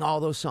sang all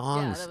those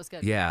songs. Yeah, that was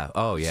good. Yeah.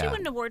 Oh, Did yeah. she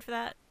win an award for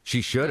that?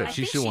 She should have. I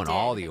She think should have she won did.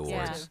 all the Yeah.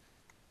 awards.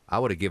 I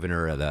would have given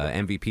her the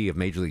MVP of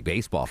Major League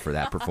Baseball for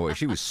that performance.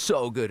 She was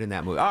so good in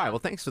that movie. All right, well,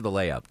 thanks for the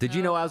layup. Did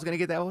you know I was going to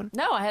get that one?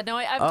 No, I had no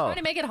idea. I'm trying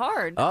to make it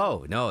hard.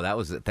 Oh, no, that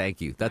was it.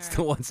 Thank you. That's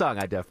the one song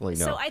I definitely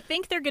know. So I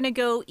think they're going to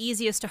go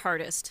easiest to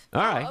hardest.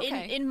 All right.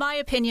 Okay. In my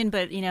opinion,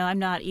 but, I'm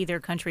not either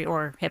country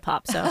or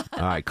hip-hop, so. All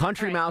right,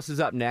 Country Mouse is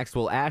up next.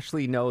 Will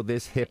Ashley know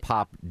this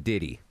hip-hop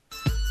ditty?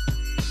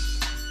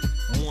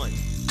 1,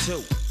 2,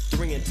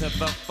 3 into the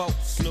 4.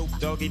 Snoop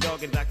Doggy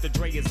Dogg and Dr.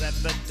 Dre is at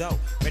the door,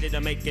 ready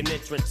to make an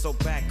entrance, so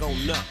back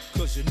on up,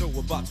 cause you know we're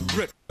about to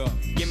rip up.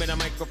 Give me the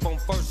microphone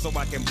first so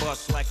I can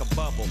bust like a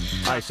bubble.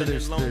 All right, so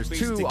there's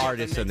 2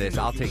 artists in this.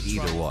 I'll take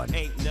either one.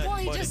 Well,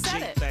 he just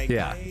said it.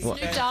 Yeah. Well,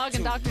 Snoop Dogg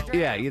and Dr. Dre.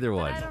 yeah, either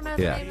one. I don't know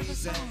the Yeah. name of the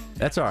song.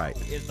 That's all right.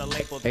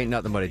 Ain't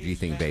nothing but a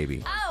G-thing,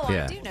 baby. Oh,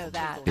 yeah. I do know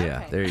that. Yeah,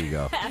 Okay. there you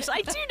go. Actually,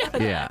 I do know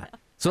that. Yeah.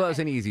 So that was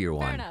an easier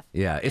one. enough.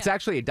 Yeah. It's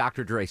actually a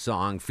Dr. Dre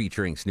song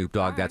featuring Snoop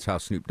Dogg. That's how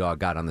Snoop Dogg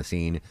got on the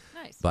scene.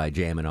 Nice. By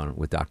jamming on it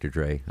with Dr.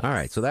 Dre. All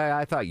right. So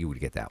I thought you would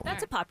get that one.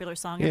 That's a popular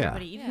song. Yeah.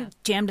 Everybody you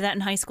jammed to that in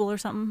high school or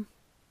something?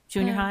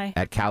 Junior high?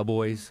 At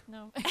Cowboys?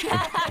 No.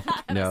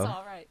 No?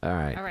 all right. All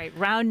right. All right,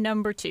 round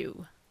number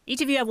 2.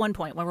 Each of you have 1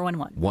 point. We're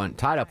 1-1.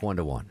 Tied up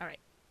 1-1. All right.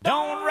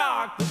 Don't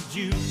rock the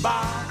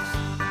jukebox.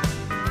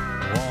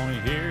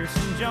 Wanna hear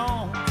some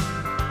Jones?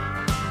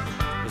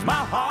 'Cause my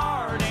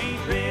heart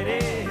ain't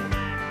ready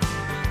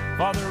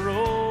for the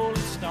Rolling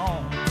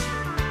Stones.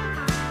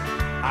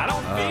 I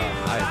don't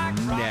feel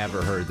I've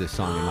never heard this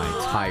song in my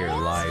entire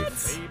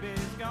life.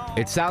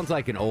 It sounds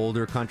like an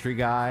older country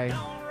guy.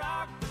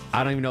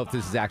 I don't even know if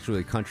this is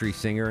actually a country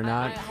singer or I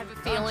not. have a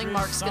feeling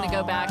Mark's going to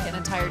go back an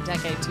entire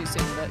decade too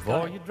soon. But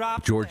go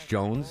ahead. George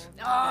Jones?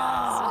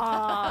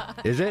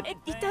 Is it?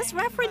 It does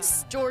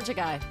reference Georgia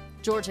guy.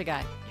 Georgia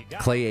guy.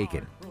 Clay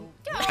Aiken.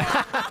 Who's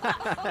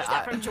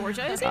that from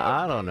Georgia? Is he?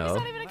 I don't know.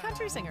 He's not even a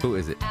country singer. Who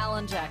is it?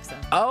 Alan Jackson.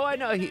 Oh, I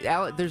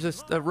know.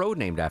 There's a road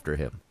named after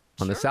him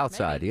on the south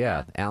side.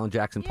 Yeah, Alan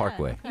Jackson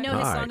Parkway. You know his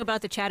All song right. about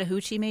the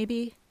Chattahoochee,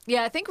 maybe?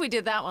 Yeah, I think we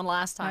did that one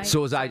last time.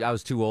 So I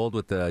was too old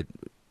with the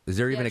Is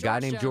there even a guy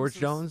named George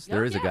Jones?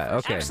 There is a guy.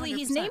 Okay. Actually,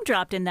 he's name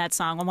dropped in that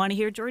song. I want to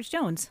hear George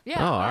Jones.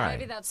 Yeah. Oh, all right.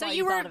 Maybe that's So why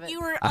you thought of it.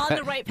 were on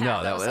the right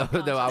path.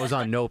 No, I was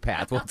on no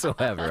path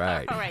whatsoever. All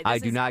right. All right, I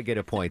this do is- not get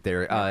a point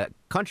there.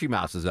 Country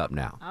Mouse is up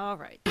now. All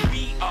right.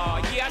 We are,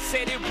 yeah, I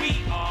said it, we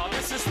are.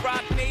 This is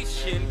Rock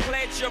Nation.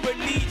 Pledge your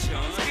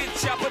allegiance.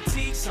 Get your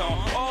fatigues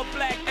on. All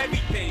black,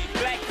 everything.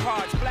 Black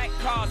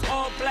cars,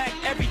 all black,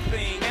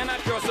 everything. And our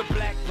girls are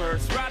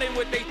blackbirds, riding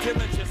with they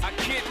diligence. I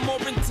get more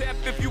in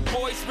depth if you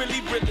boys really.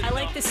 I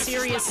like the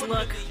serious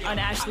look on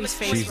Ashley's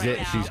face right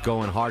now. She's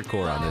going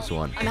hardcore on this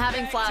one. I'm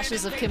having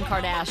flashes of Kim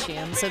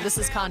Kardashian, so this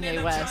is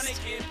Kanye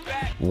West.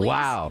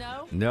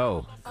 Wow.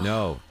 No. Oh,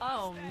 no.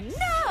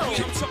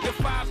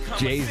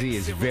 Jay-Z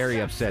is very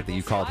upset that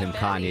you called him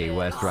Kanye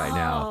West right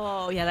now.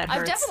 Oh, yeah, that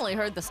hurts. I've definitely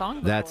heard the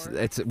song before.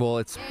 It's You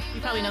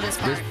probably know this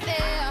part.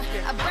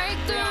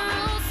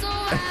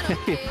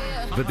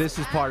 but this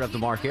is part of the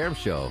Mark Arum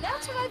show.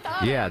 That's what I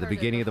thought. Yeah, the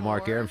beginning of the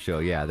Mark Arum show.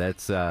 Yeah,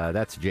 that's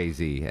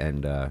Jay-Z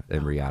and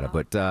Rihanna.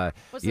 But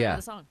What's the name of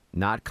the song?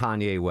 Not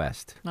Kanye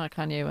West. Not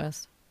Kanye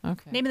West.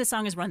 Okay. Name of the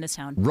song is Run This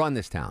Town. Run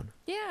This Town.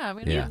 Yeah.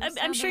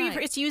 I'm sure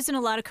it's used in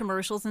a lot of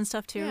commercials and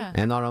stuff, too. Yeah.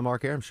 And on the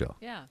Mark Arum show.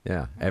 Yeah.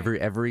 Yeah,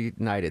 every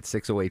night at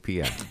 6:08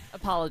 p.m.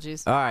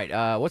 Apologies. All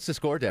right, what's the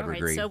score, Deborah All right,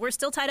 Green? so we're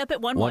still tied up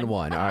at 1-1. 1-1.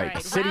 All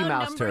right, City round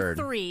Mouse number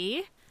turn.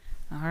 3.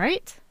 All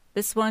right.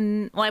 This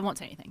one, well, I won't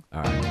say anything.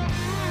 All right.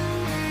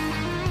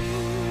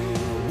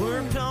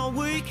 Worked all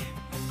week,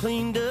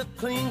 cleaned up,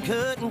 clean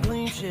cut, and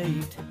clean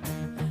shaved.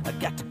 I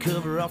got to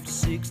cover off the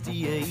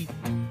 68.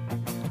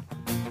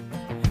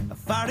 I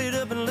fired it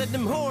up and let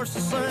them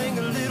horses sing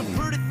a little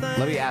pretty thing.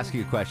 Let me ask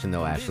you a question,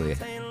 though, Ashley.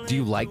 Do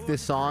you like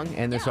this song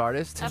and this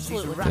artist?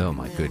 Absolutely. Oh,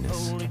 my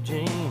goodness.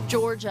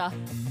 Georgia.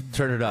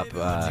 Turn it up,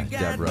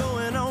 Deborah.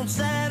 Going on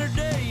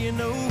Saturday, you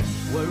know.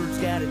 Word's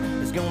got it,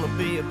 it's gonna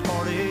be a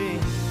party.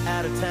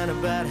 Out of town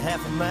about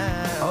half a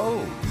mile.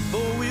 Oh,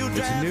 four-wheel it's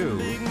drive, new.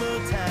 big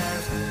mud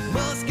tires.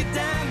 Must get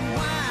down and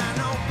wine,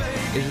 oh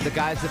baby. Is it the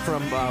guys that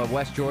from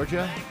West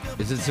Georgia?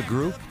 Is this a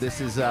group?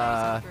 This is,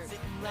 what's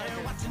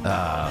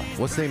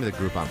the name of the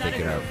group I'm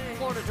thinking of?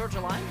 Florida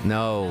Georgia Line?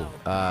 No,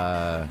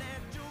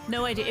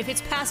 No idea. If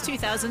it's past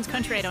 2000s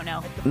country, I don't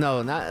know.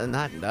 no,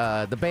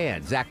 not the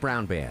band, Zach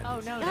Brown Band.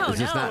 Oh, no. No, Is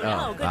this no, not?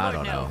 no. Oh, Good I Lord,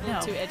 don't no. know.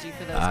 No. Too edgy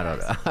for those I don't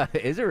guys. know.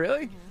 Is it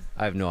really?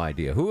 I have no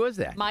idea. Who was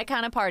that? My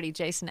Kind of Party,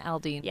 Jason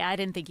Aldean. Yeah, I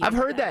didn't think you I've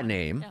knew heard that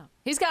name. Yeah.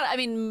 He's got, I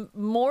mean,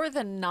 more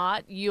than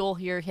not, you'll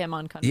hear him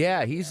on country.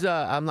 Yeah, he's.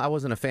 I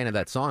wasn't a fan of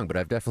that song, but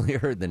I've definitely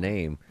heard the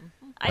name.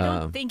 I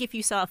don't think if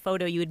you saw a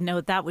photo, you would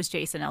know that was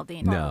Jason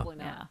Aldean. No. Probably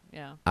not.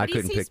 Yeah. I But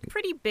couldn't he's pick.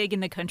 pretty big in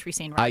the country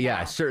scene right Yeah,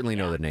 now. I certainly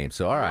know the name.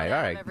 So all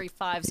right. Every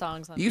 5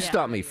 songs. On You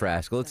stumped me,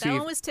 Frasca. Let's That see.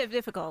 one was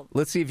difficult.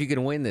 Let's see if you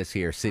can win this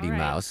here, City All right.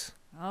 Mouse.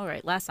 All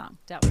right, last song.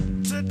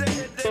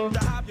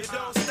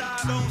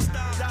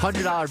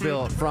 $100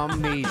 bill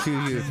from me to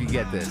you if you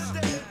get this.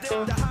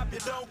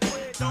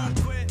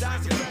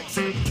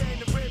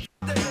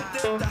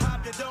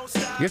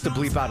 You have to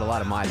bleep out a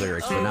lot of my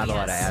lyrics, but not a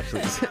lot of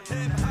Ashley's.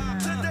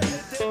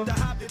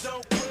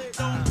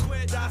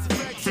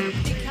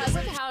 Because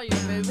of how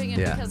you're moving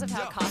and Yeah. because of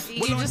how cocky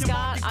you just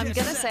got, I'm going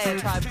to say A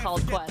Tribe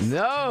Called Quest.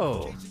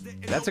 No,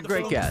 that's a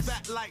great guess.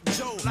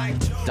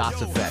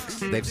 Dots Effects.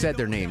 They've said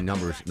their name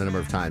the number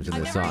of times in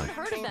this song.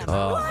 Heard of them.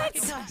 Oh.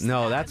 What?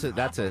 No, that's a.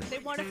 They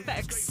want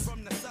effects.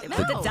 They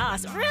want the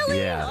DOS. Really?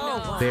 Yeah, Oh,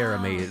 wow. they're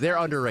amazing. They're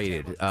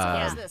underrated.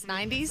 What is this,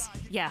 90s?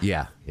 Yeah.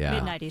 Yeah.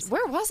 Mid-90s.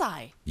 Where was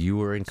I? You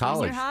were in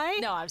college. high?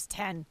 No, I was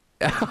 10.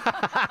 All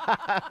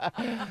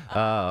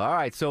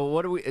right. So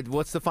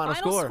what's the final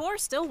score? Score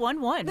still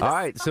 1-1. All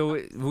right.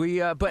 So we.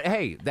 But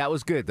hey, that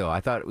was good though. I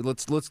thought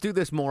let's do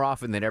this more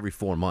often than every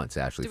 4 months.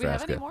 Ashley Do we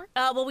have Frasca. any more?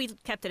 Well, we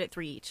kept it at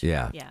 3 each.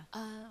 Yeah. Yeah.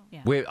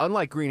 We,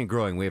 unlike Green and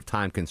Growing, we have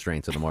time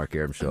constraints on the Mark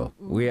Arum show.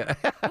 we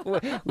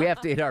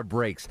have to hit our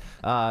breaks.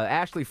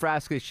 Ashley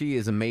Frasca, she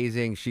is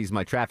amazing. She's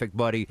my traffic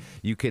buddy.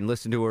 You can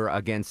listen to her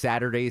again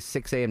Saturdays,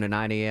 6 a.m. to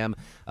 9 a.m.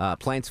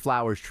 Plants,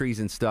 flowers, trees,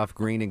 and stuff.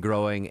 Green and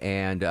Growing,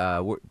 and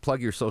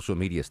plug your social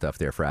media stuff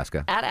there,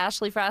 Frasca. At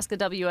Ashley Frasca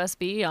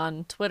WSB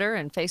on Twitter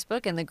and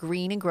Facebook, and the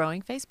Green and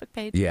Growing Facebook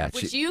page. Yeah,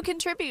 which you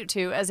contribute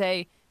to as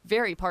a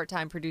very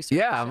part-time producer.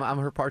 Yeah, I'm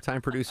her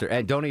part-time producer.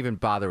 And don't even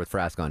bother with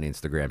Frasca on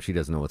Instagram. She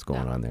doesn't know what's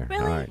going on there.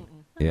 Really? All right.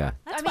 Yeah.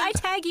 That's why I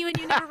tag you and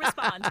you never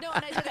respond. No,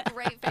 and I did a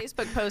great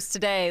Facebook post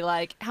today.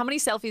 Like, how many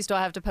selfies do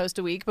I have to post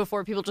a week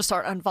before people just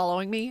start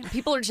unfollowing me?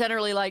 People are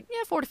generally like,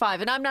 4 to 5.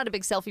 And I'm not a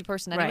big selfie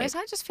person anyways.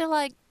 Right. I just feel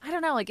like, I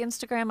don't know, like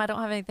Instagram, I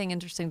don't have anything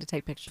interesting to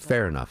take pictures of.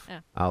 Fair enough. Yeah.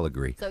 I'll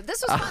agree. So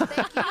this was fun.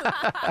 Thank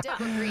you,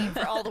 Deborah Green,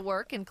 for all the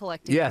work and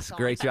collecting. Yes, songs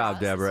great for job,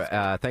 us.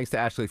 Deborah. Thanks to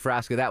Ashley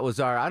Frasca. That was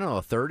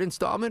our, third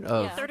installment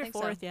of Yeah. Third or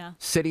fourth, yeah.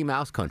 City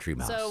Mouse, Country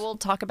Mouse. So we'll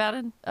talk about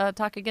it,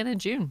 talk again in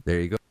June. There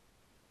you go.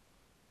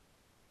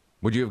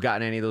 Would you have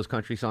gotten any of those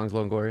country songs,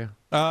 Longoria?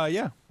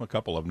 Yeah, a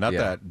couple of them. Not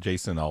Yeah. that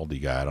Jason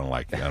Aldean guy. I don't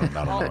like it. I don't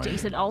know.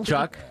 Jason Aldean.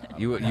 Chuck,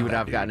 you would not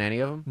have gotten any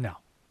of them? No.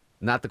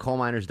 Not the coal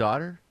miner's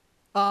daughter?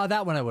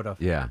 That one I would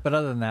have. Yeah. But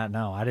other than that,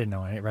 no, I didn't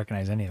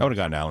recognize any of I them. would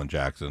have gotten Alan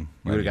Jackson.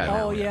 You would have gotten Oh,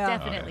 that one. yeah.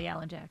 Definitely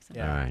Alan Jackson.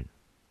 All right.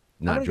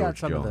 Not George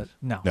Jones.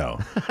 No.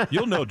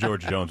 You'll know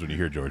George Jones when you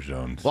hear George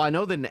Jones. Well, I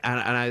know and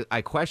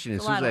I questioned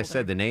as soon as I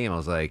said the name. I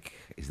was like,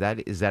 is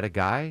that a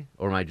guy,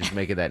 or am I just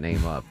making that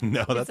name up?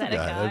 No, that's a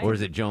guy. Or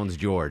is it Jones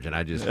George? And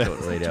I just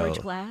totally know. George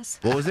Glass.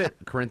 What was it?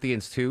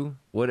 Corinthians 2?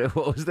 What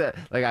was that?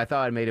 Like, I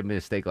thought I made a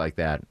mistake like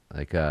that.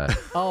 Like,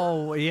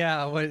 oh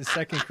yeah, what?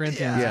 2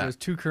 Corinthians. Yeah. It was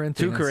 2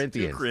 Corinthians. 2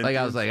 Corinthians. Like,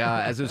 I was like,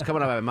 as it was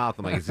coming out of my mouth,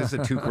 I'm like, is this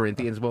a 2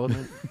 Corinthians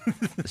moment?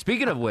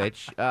 Speaking of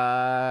which,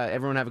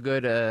 everyone have a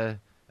good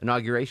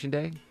inauguration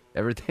day.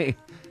 Everything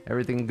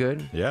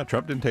good? Yeah,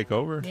 Trump didn't take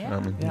over. Yeah.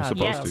 I mean, he's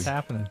supposed to. What's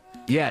happening?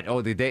 Yeah.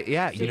 Oh, the day.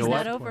 Yeah. You know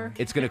what? Over.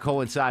 It's going to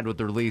coincide with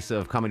the release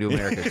of Coming to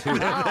America 2.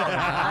 Nice.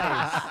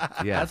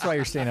 Yeah. That's why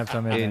you're staying up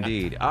till midnight.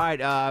 Indeed. All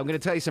right. I'm going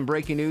to tell you some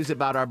breaking news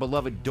about our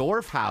beloved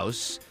Dorf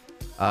House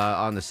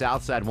on the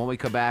south side when we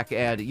come back.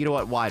 And you know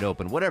what? Wide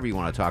open. Whatever you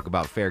want to talk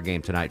about, fair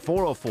game tonight.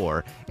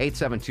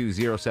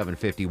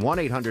 404-872-0750.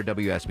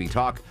 1-800-WSB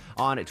Talk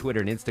on Twitter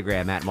and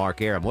Instagram at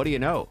Mark Arum. What do you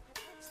know?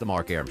 It's the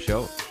Mark Arum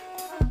Show.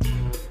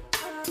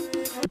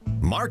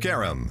 Mark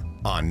Arum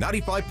on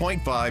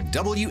 95.5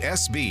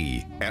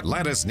 WSB,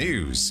 Atlanta's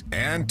News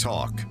and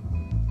Talk.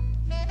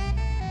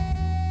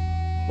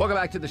 Welcome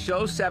back to the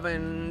show.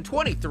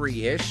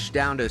 7:23-ish,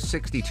 down to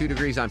 62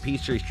 degrees on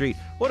Peachtree Street.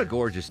 What a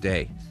gorgeous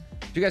day.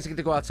 Did you guys get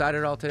to go outside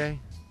at all today?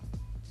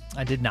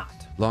 I did not.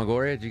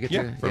 Longoria, did you get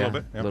to? For a little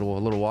bit. Yeah. A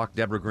little walk.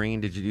 Deborah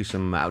Green, did you do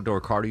some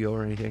outdoor cardio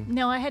or anything?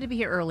 No, I had to be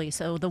here early,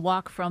 so the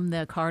walk from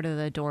the car to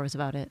the door was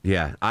about it.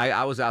 Yeah,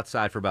 I was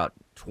outside for about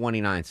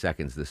 29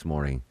 seconds this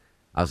morning.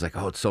 I was like,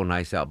 oh, it's so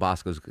nice out.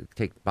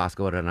 Take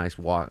Bosco on a nice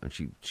walk. And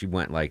she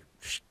went like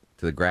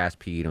to the grass,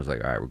 peed, and I was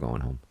like, all right, we're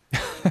going home.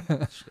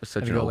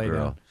 Such an old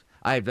girl.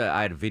 I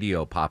had a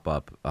video pop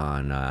up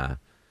on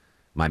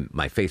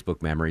my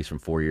Facebook memories from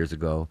 4 years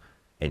ago,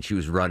 and she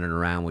was running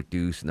around with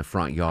Deuce in the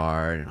front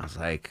yard, and I was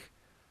like,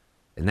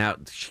 and now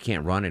she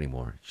can't run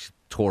anymore. She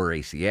tore her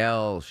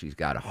ACL. She's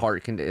got a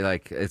heart condition.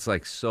 Like, it's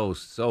like so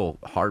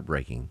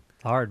heartbreaking.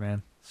 It's hard,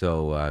 man.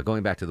 So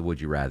going back to the Would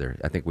You Rather,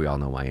 I think we all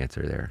know my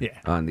answer there. Yeah.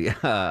 On the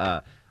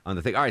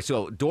thing. All right,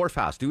 so Dorf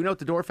House. Do we know what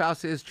the Dorf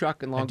House is,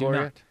 Chuck and Longoria? I do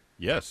not.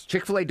 Yes.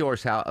 Chick-fil-A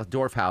Dorf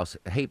House,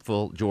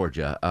 Hapeville,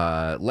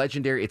 Georgia.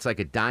 Legendary. It's like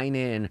a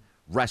dine-in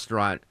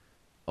restaurant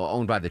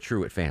owned by the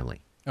Truett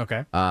family.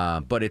 Okay.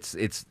 But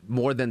it's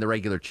more than the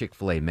regular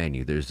Chick-fil-A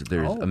menu. There's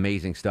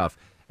amazing stuff.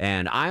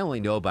 And I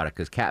only know about it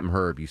because Captain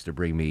Herb used to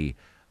bring me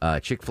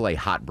Chick-fil-A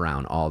hot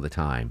brown all the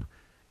time.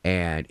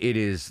 And it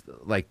is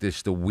like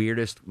the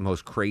weirdest,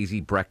 most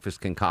crazy breakfast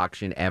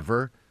concoction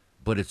ever,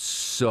 but it's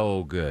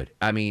so good.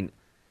 I mean,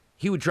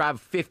 he would drive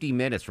 50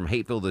 minutes from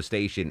Hapeville to the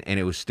station, and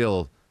it was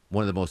still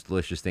one of the most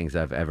delicious things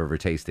I've ever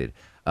tasted.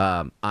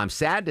 I'm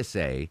sad to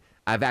say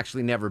I've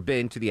actually never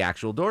been to the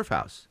actual Dorf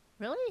House.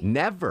 Really?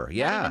 Never,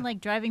 yeah. Not even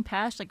like driving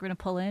past, like we're going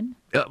to pull in?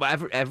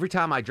 Every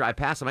time I drive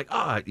past, I'm like,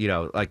 I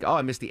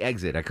missed the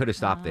exit. I could have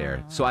stopped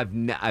there. So I've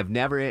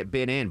never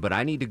been in, but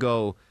I need to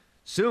go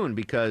soon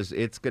because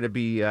it's going to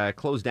be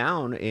closed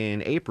down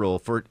in April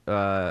for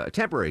a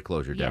temporary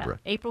closure, Deborah.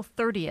 April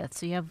 30th,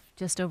 so you have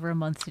just over a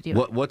month to do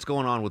it. What's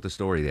going on with the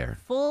story there?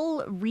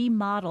 Full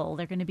remodel.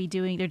 They're going to be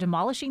they're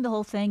demolishing the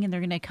whole thing, and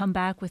they're going to come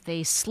back with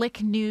a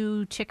slick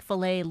new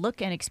Chick-fil-A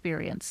look and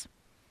experience.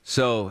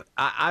 So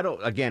I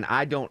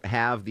don't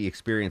have the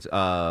experience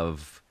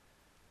of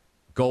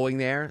going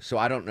there, so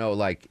I don't know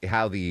like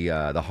how the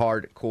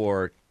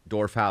hardcore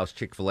Dorf House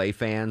Chick-fil-A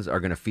fans are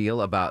going to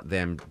feel about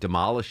them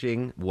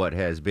demolishing what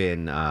has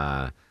been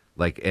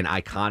like an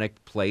iconic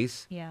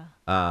place. Yeah.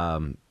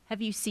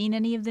 Have you seen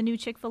any of the new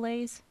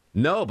Chick-fil-A's?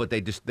 No, but they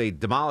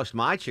demolished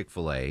my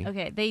Chick-fil-A.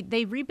 Okay,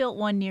 they rebuilt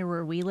one near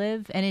where we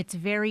live, and it's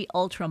very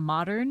ultra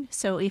modern.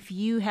 So if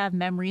you have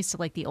memories to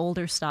like the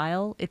older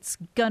style, it's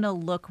gonna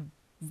look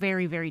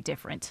very, very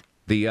different.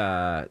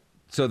 The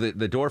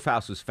Dorf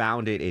House was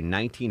founded in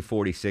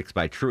 1946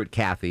 by Truett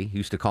Cathy, who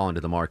used to call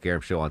into the Mark Arum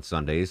Show on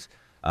Sundays.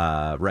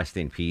 Rest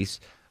in peace.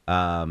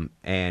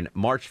 And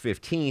March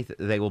 15th,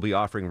 they will be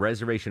offering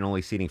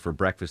reservation-only seating for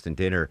breakfast and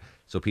dinner,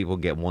 so people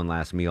can get one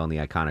last meal in the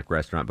iconic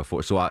restaurant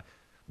before. So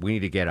we need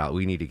to get out.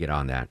 We need to get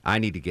on that. I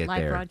need to get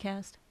live there.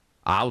 Broadcast.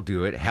 I'll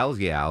do it. Hell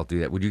yeah, I'll do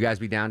that. Would you guys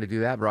be down to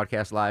do that?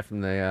 Broadcast live from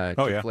the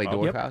Chick-fil-A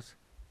Dorf House?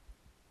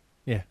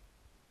 Yeah.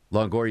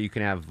 Longoria, you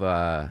can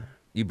have.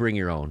 You bring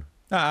your own.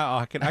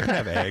 I can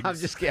have eggs. I'm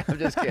just kidding.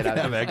 I can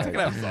have eggs. I can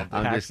have something.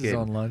 I'm just kidding.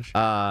 On lunch.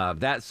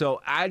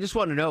 So I just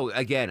want to know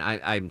again.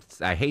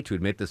 I hate to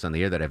admit this on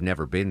the air that I've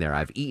never been there.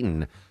 I've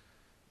eaten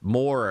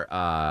more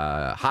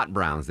hot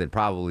browns than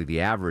probably the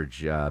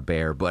average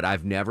bear, but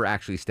I've never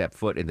actually stepped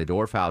foot in the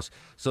Dorf House.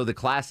 So the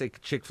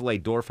classic Chick-fil-A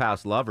Dorf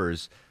House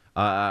lovers,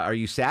 are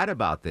you sad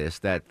about this?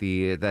 That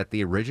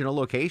the original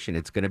location,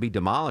 it's going to be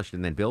demolished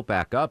and then built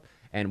back up?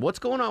 And what's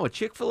going on with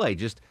Chick-fil-A?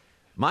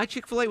 My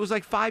Chick-fil-A was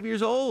like 5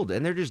 years old,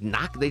 and they just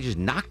knocked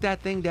that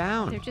thing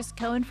down. They're just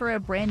going for a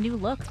brand new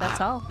look.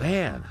 That's all.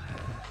 Man,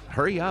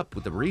 hurry up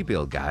with the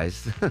rebuild,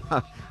 guys.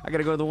 I got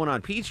to go to the one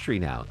on Peachtree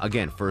now.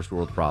 Again, first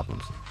world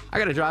problems. I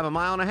got to drive 1.5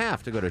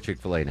 miles to go to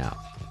Chick-fil-A now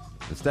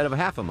instead of a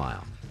half a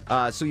mile.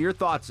 So your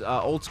thoughts,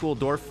 old school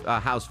Dorf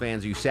House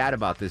fans, are you sad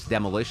about this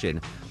demolition?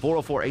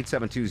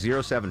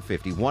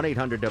 404-872-0750,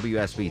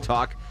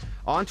 1-800-WSB-TALK,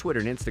 on Twitter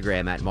and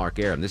Instagram at Mark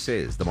Arum. This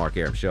is The Mark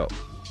Arum Show.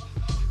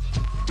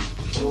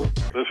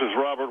 This is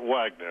Robert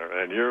Wagner,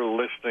 and you're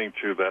listening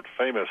to that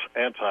famous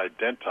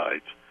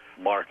anti-dentite,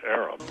 Mark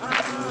Arum.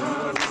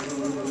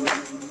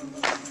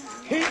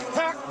 He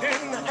packed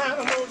in the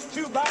animals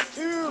 2 by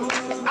 2,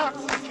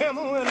 ox, a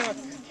camel, and a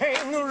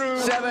kangaroo.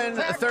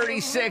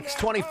 7:36,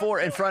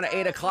 24 in front of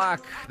 8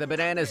 o'clock. The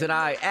Bananas and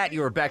I at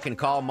your beck and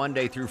call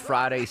Monday through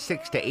Friday,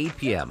 6 to 8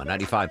 p.m. on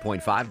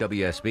 95.5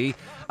 WSB.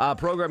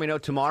 Programming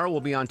note, tomorrow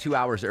will be on 2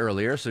 hours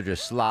earlier, so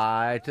just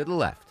slide to the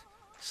left.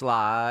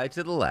 Slide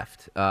to the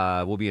left.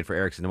 We'll be in for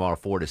Erickson tomorrow,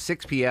 4 to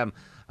 6 p.m.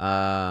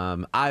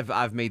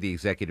 I've made the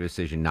executive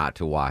decision not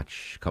to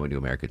watch Coming to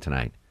America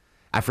tonight.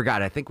 I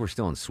forgot. I think we're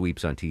still in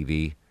sweeps on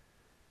TV.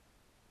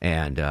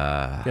 And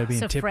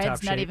so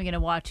Fred's not even going to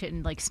watch it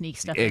and like sneak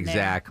stuff in there.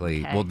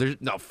 Exactly. Okay.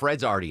 Well,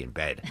 Fred's already in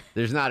bed.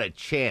 There's not a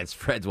chance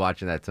Fred's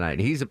watching that tonight.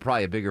 And he's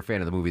probably a bigger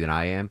fan of the movie than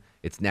I am.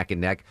 It's neck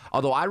and neck.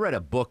 Although I read a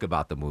book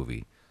about the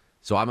movie,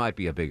 so I might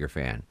be a bigger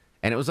fan.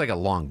 And it was like a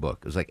long book.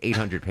 It was like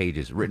 800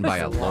 pages, written by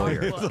a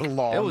lawyer. It was a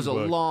long book. It was a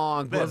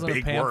long book.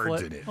 Big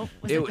words in it. Oh,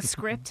 was it the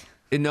script?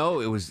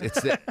 No, it's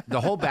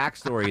the whole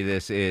backstory of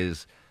this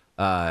is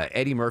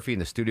Eddie Murphy in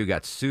the studio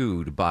got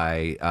sued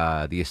by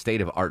the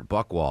estate of Art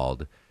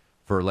Buchwald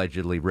for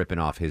allegedly ripping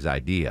off his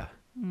idea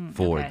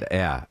So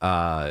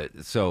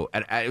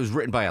and it was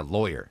written by a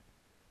lawyer.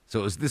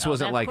 So this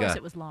wasn't like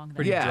it was long.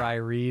 Pretty dry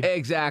read.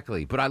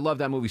 Exactly. But I love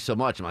that movie so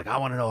much. I'm like, I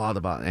want to know all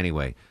about it.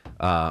 Anyway,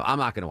 I'm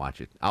not going to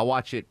watch it. I'll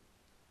watch it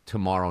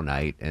tomorrow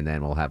night, and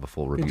then we'll have a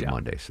full review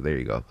Monday. So there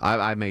you go.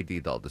 I made the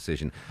adult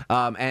decision.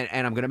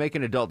 And I'm going to make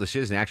an adult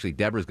decision. Actually,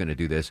 Deborah's going to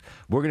do this.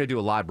 We're going to do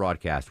a live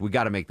broadcast. We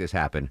got to make this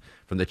happen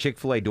from the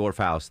Chick-fil-A Dorf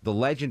House, the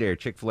legendary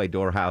Chick-fil-A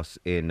Dorf House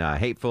in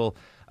Hapeville.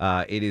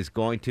 It is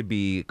going to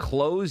be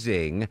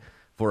closing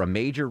for a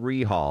major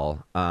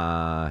rehaul,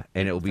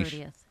 and it will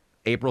be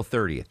April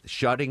 30th,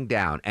 shutting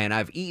down. And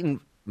I've eaten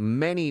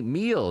many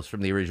meals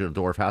from the original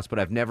Dorf House, but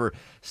I've never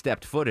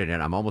stepped foot in it.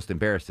 I'm almost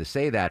embarrassed to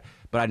say that,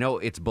 but I know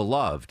it's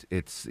beloved.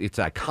 It's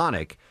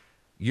iconic.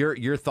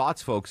 Your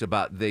thoughts, folks,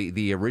 about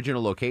the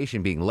original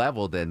location being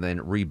leveled and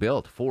then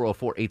rebuilt.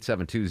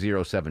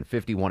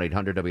 404-872-0750,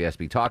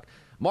 1-800-WSB-TALK.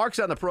 Mark's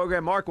on the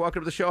program. Mark,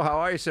 welcome to the show. How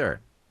are you, sir?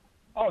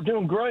 Oh,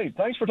 doing great.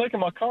 Thanks for taking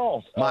my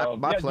calls.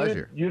 My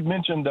pleasure. You'd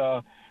mentioned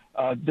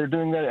they're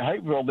doing that at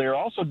Hapeville. They're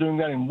also doing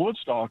that in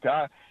Woodstock.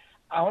 I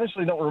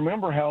honestly don't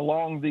remember how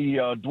long the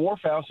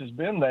Dwarf House has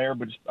been there,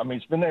 but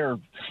it's been there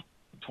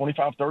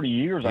 25, 30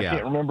 years. I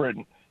can't remember it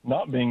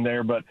not being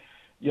there. But,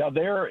 yeah,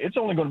 it's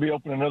only going to be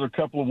open another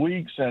couple of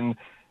weeks, and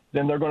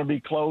then they're going to be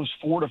closed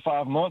 4 to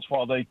 5 months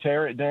while they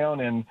tear it down,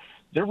 and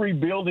they're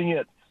rebuilding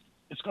it.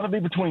 It's going to be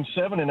between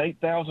 7,000 and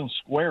 8,000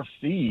 square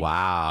feet.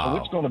 Wow. So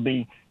it's going to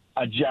be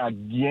a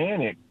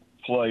gigantic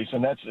place,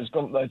 and that's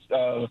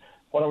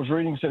what I was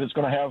reading said it's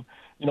going to have,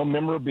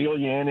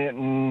 memorabilia in it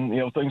and,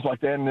 things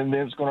like that. And then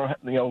it's going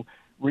to,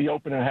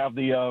 reopen and have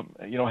the,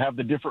 have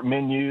the different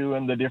menu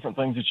and the different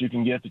things that you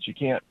can get that you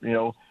can't,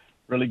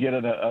 really get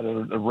at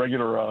a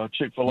regular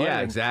Chick-fil-A.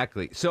 Yeah,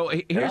 exactly. So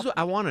here's what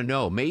I want to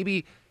know.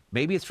 Maybe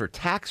it's for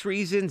tax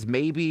reasons.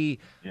 Maybe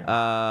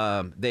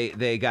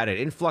they got an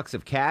influx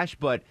of cash,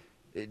 but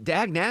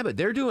dagnabbit,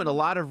 they're doing a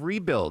lot of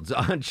rebuilds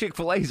on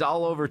Chick-fil-A's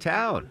all over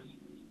town.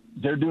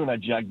 They're doing a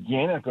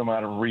gigantic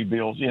amount of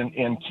rebuilds.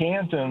 In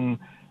Canton,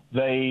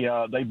 they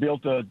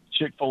built a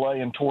Chick-fil-A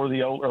and tore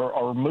the old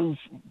or moved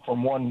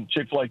from one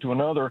Chick-fil-A to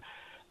another.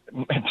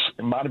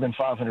 It might have been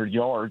 500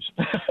 yards.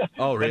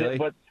 Oh, really?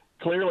 But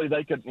clearly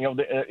they could.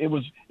 It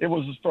was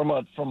from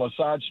a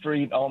side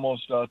street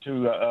almost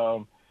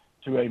to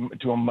a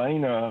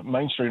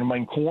main street, a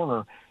main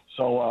corner.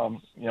 So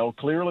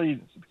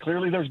clearly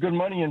there's good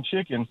money in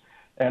chicken.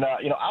 And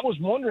I was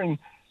wondering,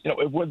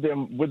 with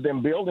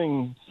them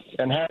building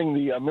and having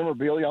the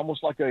memorabilia,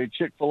 almost like a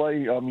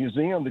Chick-fil-A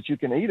museum that you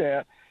can eat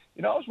at,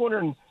 I was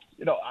wondering,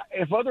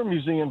 if other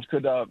museums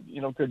could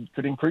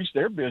increase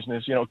their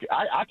business.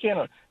 I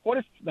can't. What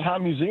if the High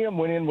Museum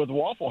went in with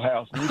Waffle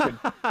House? And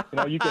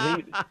you could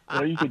eat.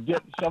 You could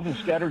get something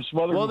scattered,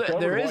 smothered. Well,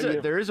 and there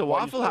is a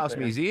Waffle House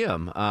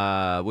museum,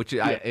 which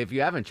if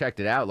you haven't checked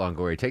it out,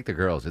 Longoria, take the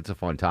girls. It's a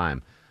fun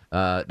time.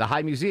 The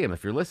High Museum,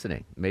 if you're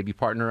listening, maybe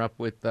partner up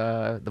with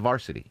the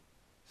Varsity.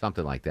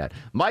 Something like that.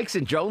 Mike's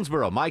in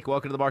Jonesboro. Mike,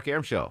 welcome to the Mark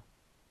Arum Show.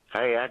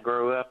 Hey, I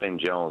grew up in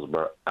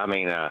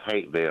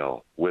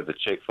Hapeville with the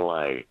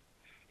Chick-fil-A.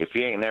 If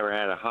you ain't never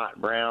had a hot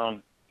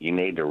brown, you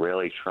need to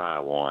really try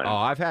one. Oh,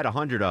 I've had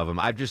 100 of them.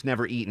 I've just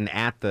never eaten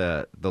at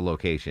the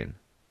location.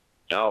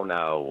 Oh,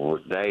 no.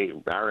 I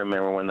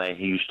remember when they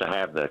used to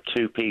have the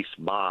two-piece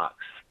box.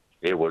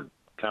 It would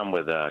come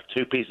with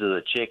 2 pieces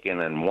of chicken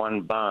and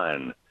 1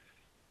 bun.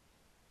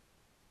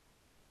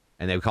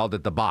 And they called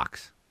it the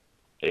box.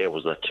 It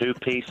was a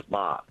 2-piece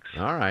box.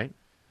 All right.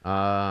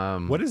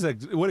 What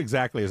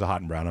exactly is a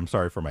hot and brown? I'm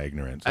sorry for my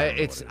ignorance.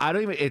 It's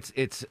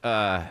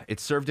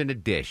served in a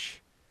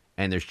dish,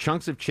 and there's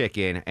chunks of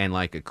chicken and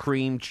like a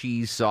cream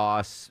cheese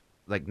sauce,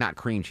 like not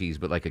cream cheese,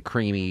 but like a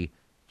creamy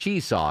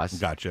cheese sauce.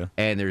 Gotcha.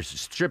 And there's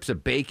strips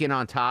of bacon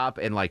on top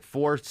and like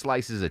 4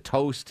 slices of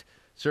toast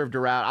served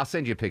around. I'll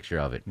send you a picture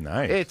of it.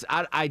 Nice.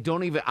 I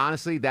don't even,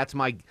 honestly, I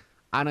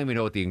don't even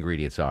know what the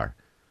ingredients are.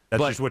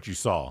 That's just what you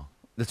saw.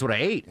 That's what I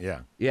ate.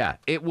 Yeah. Yeah.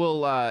 It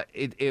will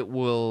it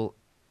will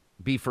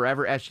be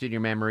forever etched in your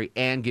memory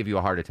and give you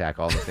a heart attack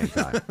all at the same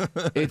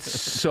time.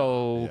 It's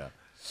so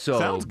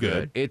Sounds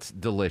good. It's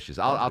delicious.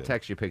 I'll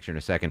text you a picture in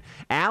a second.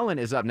 Alan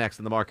is up next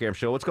on the Mark Aram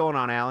Show. What's going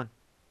on, Alan?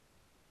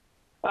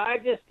 I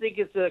just think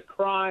it's a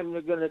crime.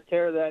 They're going to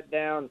tear that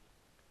down.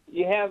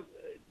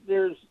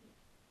 There's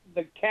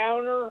the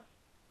counter,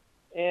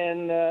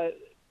 and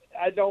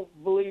I don't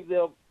believe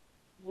they'll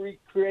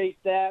recreate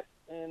that.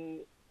 And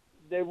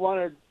they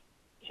want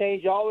to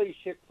change all these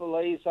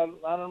Chick-fil-A's.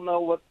 I don't know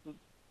what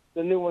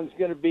the new one's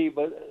going to be,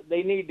 but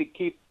they need to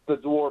keep the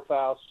Dwarf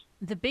House.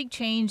 The big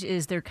change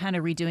is they're kind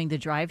of redoing the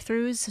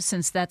drive-thrus,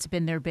 since that's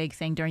been their big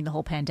thing during the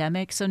whole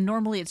pandemic. So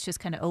normally it's just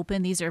kind of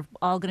open. These are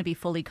all going to be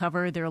fully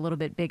covered. They're a little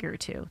bit bigger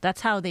too.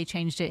 That's how they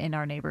changed it in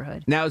our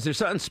neighborhood. Now, is there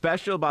something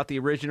special about the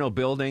original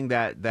building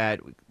that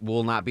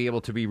will not be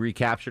able to be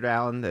recaptured,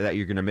 Alan, that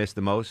you're going to miss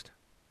the most?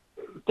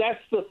 That's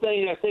the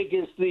thing, I think,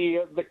 is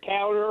the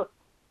counter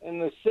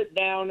and the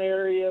sit-down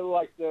area,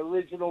 like the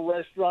original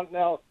restaurant.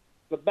 Now,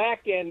 the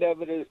back end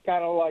of it is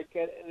kind of like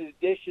an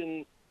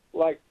addition,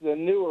 like the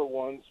newer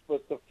ones,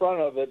 but the front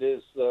of it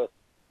is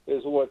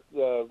what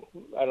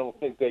I don't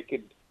think they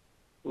could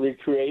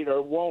recreate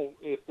or won't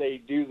if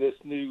they do this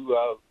new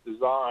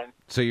design.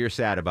 So you're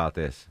sad about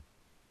this?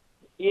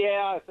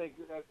 Yeah, I think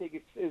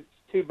it's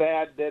too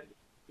bad that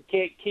you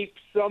can't keep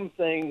some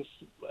things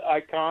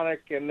iconic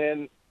and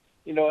then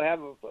have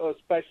a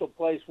special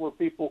place where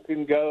people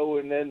can go.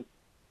 And then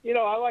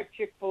I like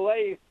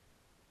Chick-fil-A,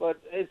 but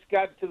it's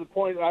got to the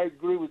point. I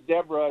agree with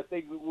Deborah. I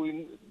think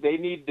they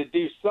need to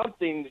do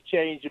something to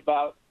change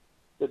about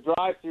the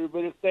drive-through.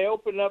 But if they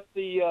open up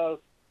the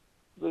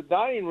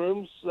dining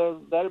rooms,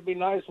 that'd be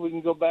nice. We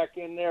can go back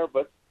in there,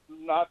 but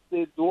not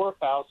the Dwarf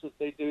House if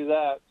they do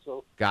that.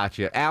 So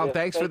gotcha, Alan.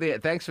 Yeah,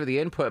 thanks for the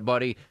input,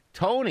 buddy.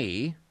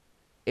 Tony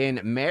in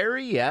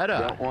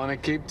Marietta. Don't want to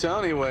keep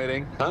Tony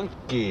waiting.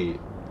 Hunky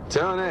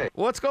Tony.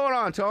 What's going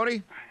on,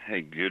 Tony?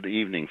 Hey, good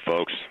evening,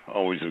 folks.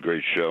 Always a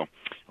great show.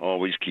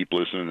 Always keep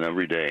listening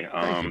every day.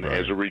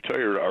 As a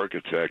retired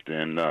architect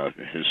and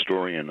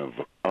historian of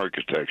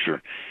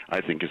architecture,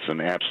 I think it's an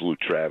absolute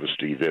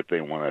travesty that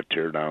they want to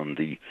tear down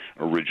the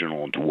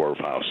original Dwarf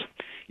House.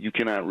 You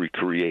cannot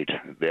recreate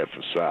that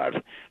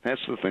facade.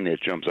 That's the thing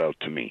that jumps out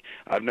to me.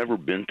 I've never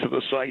been to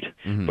the site,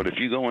 but if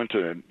you go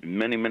into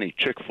many, many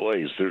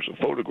Chick-fil-A's, there's a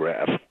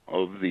photograph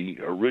of the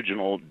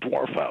original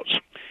Dwarf House.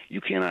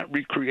 You cannot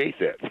recreate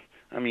that.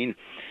 I mean,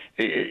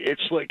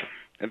 it's like,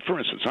 and for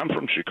instance, I'm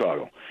from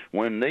Chicago.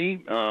 When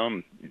they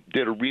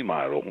did a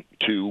remodel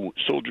to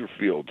Soldier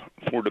Field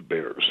for the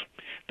Bears,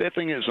 that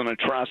thing is an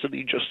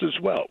atrocity just as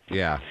well.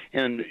 Yeah.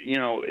 And,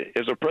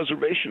 as a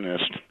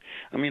preservationist,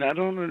 I mean, I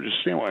don't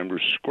understand why we're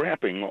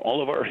scrapping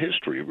all of our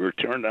history. We're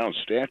tearing down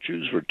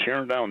statues. We're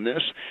tearing down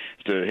this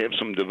to have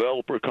some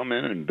developer come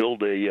in and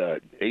build a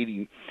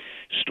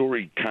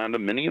 80-story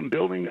condominium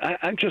building.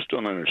 I just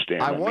don't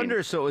understand. I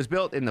wonder. So it was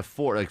built in the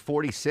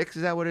 46.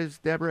 Is that what it is,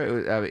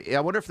 Deborah? I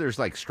wonder if there's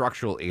like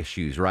structural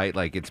issues, right?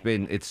 Like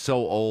it's so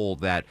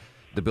old that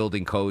the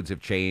building codes have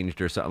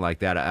changed or something like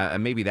that.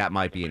 Maybe that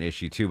might be an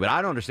issue too. But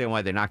I don't understand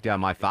why they knocked down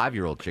my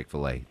 5-year-old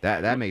Chick-fil-A.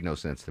 That made no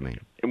sense to me.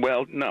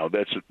 Well, no,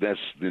 that's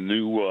the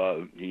new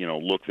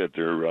look that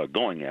they're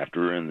going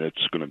after, and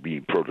that's going to be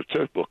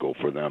prototypical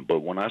for them. But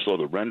when I saw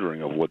the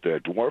rendering of what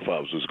that Dwarf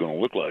House is going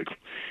to look like,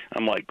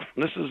 I'm like,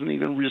 this doesn't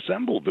even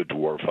resemble the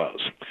Dwarf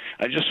House.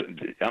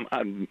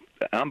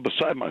 I'm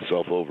beside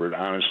myself over it,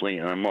 honestly,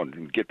 and I'm going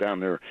to get down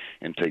there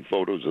and take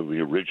photos of the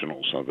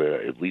original so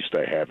that at least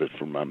I have it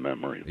from my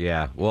memory.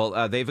 Yeah,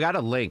 well, they've got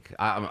a link.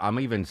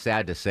 I'm even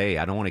sad to say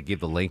I don't want to give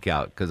the link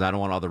out because I don't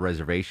want all the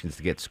reservations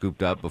to get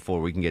scooped up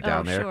before we can get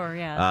down there. Sure,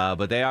 yeah.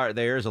 But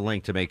there is a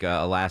link to make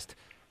a last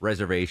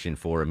reservation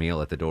for a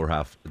meal at the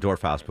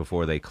Dwarf House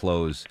before they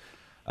close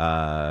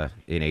in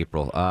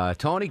April.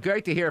 Tony,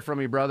 great to hear from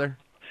you, brother.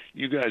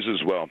 You guys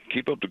as well.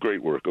 Keep up the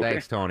great work, okay?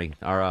 Thanks, Tony.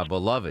 Our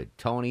beloved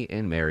Tony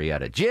in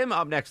Marietta. Jim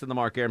up next on the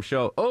Mark Aram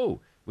Show. Oh,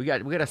 we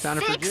got a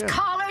sounder for Jim. 6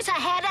 callers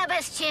ahead of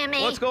us,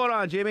 Jimmy. What's going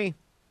on, Jimmy?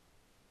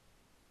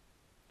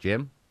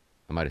 Jim?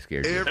 I might have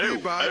scared you.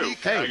 Everybody.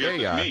 Hey, there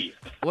you are. Me.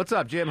 What's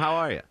up, Jim? How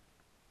are you?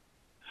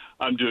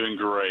 I'm doing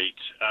great.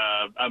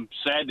 I'm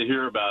sad to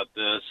hear about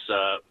this.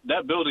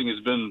 That building has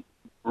been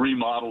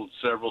remodeled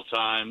several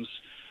times,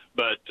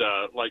 but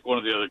like one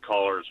of the other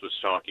callers was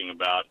talking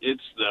about,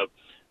 it's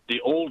the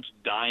old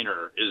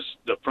diner. Is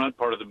the front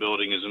part of the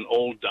building is an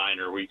old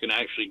diner where you can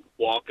actually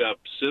walk up,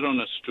 sit on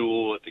a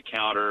stool at the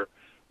counter,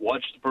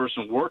 watch the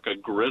person work a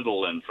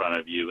griddle in front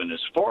of you. And as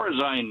far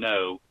as I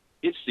know,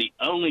 it's the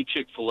only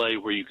Chick-fil-A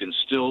where you can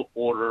still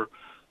order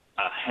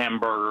a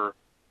hamburger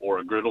or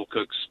a griddle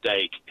cooked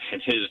steak,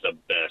 and it is the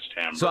best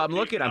hamburger. So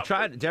I'm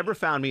trying. Deborah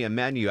found me a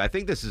menu. I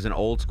think this is an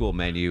old school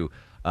menu.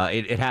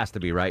 It has to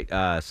be, right?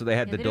 So they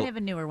had They didn't have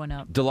a newer one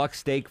out. deluxe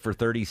steak for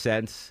 30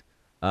 cents.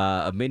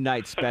 A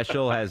midnight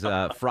special has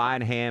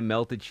fried ham,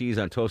 melted cheese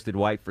on toasted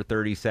white for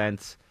 30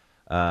 cents.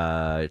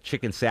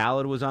 Chicken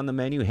salad was on the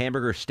menu.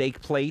 Hamburger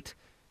steak plate,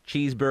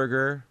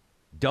 cheeseburger,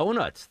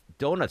 donuts.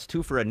 Donuts,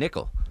 2 for a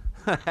nickel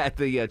at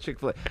the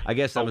Chick-fil-A. I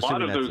guess I'm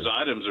assuming a lot of those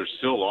items are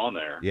still on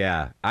there.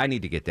 Yeah, I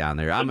need to get down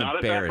there. I'm not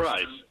embarrassed. at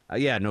that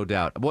price. Yeah, no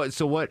doubt.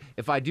 What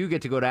if I do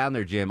get to go down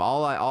there, Jim?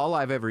 All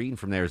I've ever eaten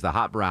from there is the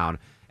hot brown.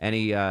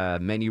 Any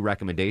menu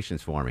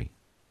recommendations for me?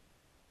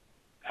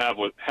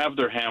 Have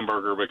their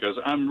hamburger, because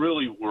I'm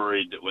really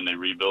worried that when they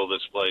rebuild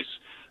this place,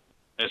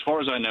 as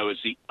far as I know, it's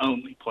the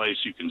only place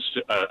you can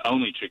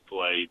only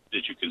Chick-fil-A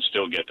that you can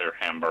still get their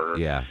hamburger.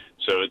 Yeah.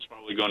 So it's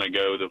probably going to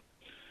go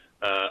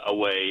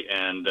away.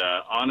 And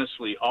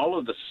honestly, all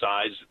of the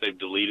sides that they've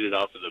deleted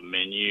off of the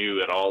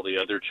menu at all the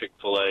other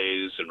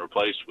Chick-fil-A's and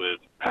replaced with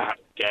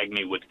gag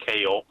me with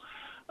kale,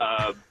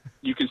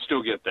 you can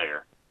still get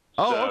there.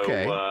 Oh,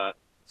 okay.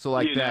 So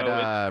like you that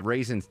know,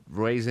 raisin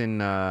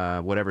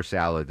whatever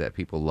salad that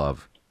people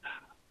love.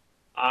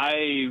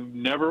 I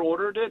never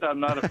ordered it. I'm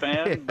not a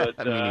fan,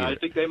 but I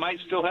think they might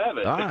still have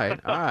it. All right.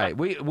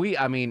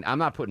 I mean, I'm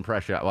not putting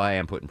pressure. Well, I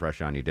am putting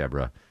pressure on you,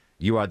 Deborah.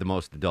 You are the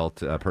most adult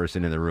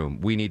person in the room.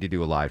 We need to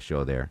do a live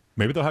show there.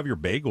 Maybe they'll have your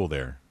bagel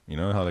there. You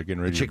know how they're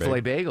getting rid of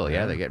Chick-fil-A bagel.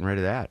 Yeah, they're getting rid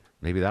of that.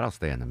 Maybe that'll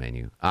stay on the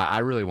menu. I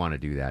really want to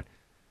do that.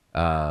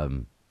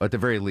 At the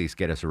very least,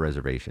 get us a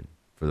reservation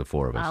for the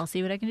 4 of us. I'll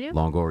see what I can do.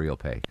 Longoria will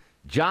pay.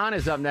 John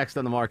is up next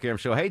on the Mark Arum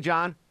Show. Hey,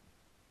 John.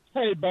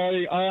 Hey,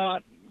 buddy.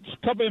 Just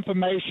a couple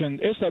information.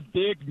 It's a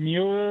big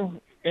mural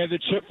at the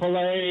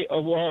Chick-fil-A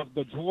of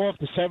the dwarf,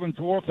 the 7th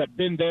dwarf that's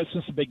been there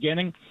since the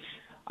beginning.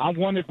 I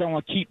wonder if they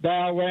want to keep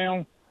that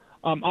around.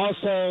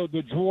 Also,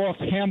 the dwarf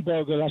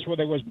hamburger, that's what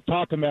they was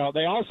talking about.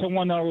 They also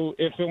want to know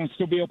if it will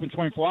still be open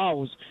 24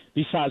 hours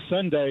besides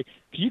Sunday.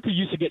 You could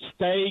used to get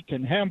steak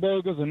and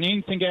hamburgers and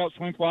anything else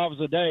 24 hours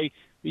a day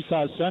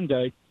besides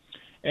Sunday.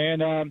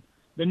 And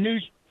the new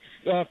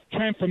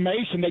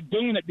transformation, they're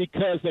doing it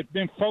because they've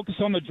been focused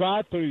on the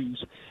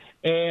drive-thrus.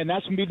 And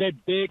that's going to be their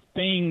big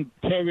thing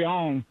carry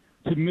on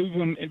to move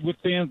them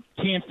within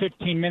 10,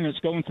 15 minutes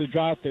going to the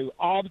drive-thru.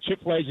 All the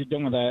Chick-fil-A's are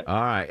doing that.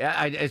 All right.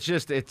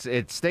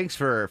 It stinks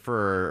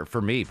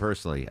for me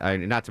personally.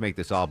 Not to make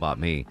this all about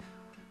me,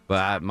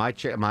 but my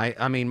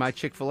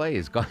Chick-fil-A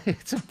is gone.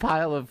 It's a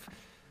pile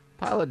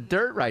of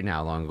dirt right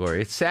now,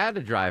 Longoria. It's sad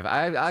to drive.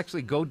 I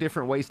actually go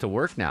different ways to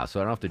work now, so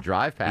I don't have to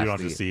drive past. You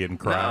don't have to see it and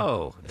cry.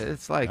 No,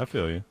 it's like I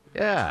feel you.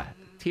 Yeah.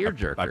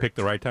 Tearjerker. I picked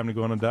the right time to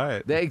go on a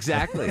diet.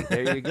 Exactly.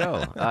 There you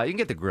go. You can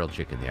get the grilled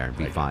chicken there and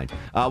be fine.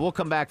 We'll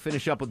come back,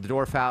 finish up with the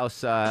Dwarf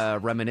House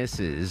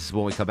reminiscences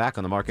when we come back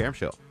on the Mark Arum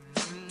Show.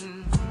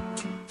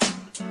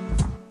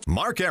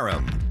 Mark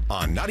Arum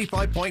on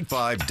 95.5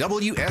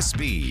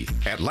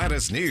 WSB,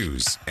 Atlanta's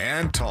News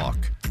and Talk.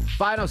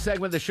 Final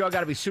segment of the show.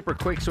 Got to be super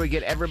quick so we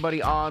get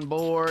everybody on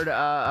board.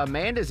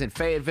 Amanda's in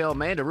Fayetteville.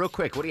 Amanda, real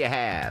quick, what do you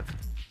have?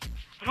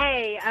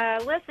 Hey,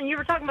 listen, you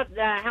were talking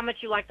about how much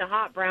you like the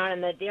hot brown,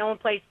 and the only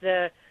place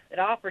that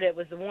offered it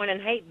was the one in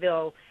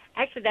Hateville.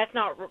 Actually, that's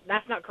not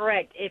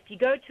correct. If you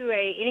go to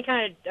any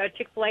kind of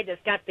Chick-fil-A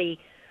that's got the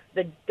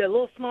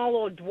little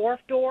dwarf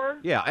door.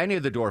 Yeah, any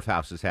of the Dwarf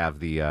houses have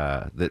the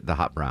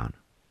hot brown.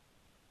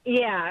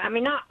 Yeah, I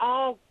mean, not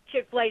all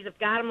Chick-fil-A's have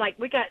got them. Like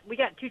we got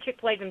 2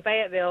 Chick-fil-A's in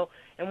Fayetteville,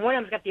 and one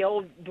of them's got the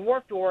old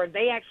dwarf door.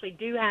 They actually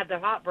do have the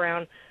hot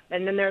brown,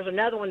 and then there's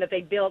another one that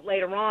they built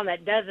later on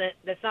that doesn't.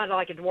 That's not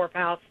like a dwarf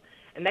house,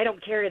 and they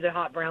don't carry the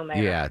hot brown there.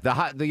 Yeah,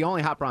 the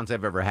only hot browns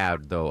I've ever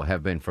had though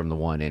have been from the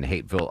one in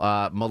Hateville.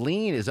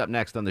 Malene is up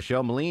next on the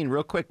show. Malene,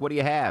 real quick, what do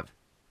you have?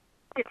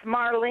 It's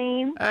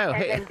Marlene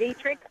and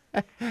Dietrich.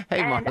 Hey,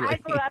 and Marlene. I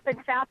grew up in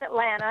South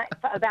Atlanta,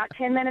 about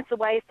 10 minutes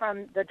away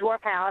from the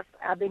Dwarf House.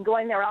 I've been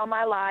going there all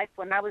my life.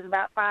 When I was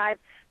about 4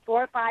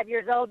 or 5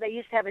 years old, they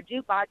used to have a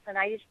jukebox, and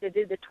I used to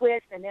do the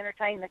twist and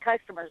entertain the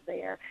customers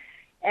there.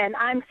 And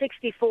I'm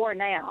 64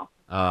 now.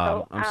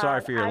 I'm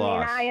sorry for your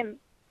loss. I am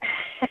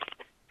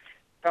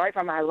sorry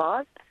for my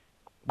loss.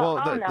 Well,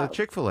 no. the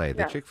Chick-fil-A,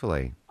 the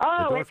Chick-fil-A,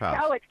 Oh, the Dwarf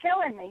House. it's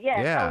killing me.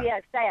 Yes. Yeah. Oh,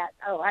 yes,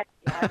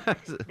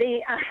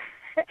 that.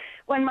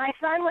 When my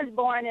son was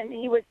born and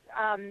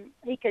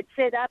he could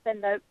sit up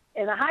in the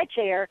high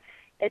chair,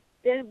 it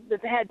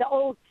had the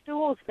old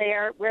stools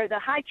there where the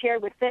high chair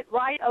would fit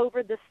right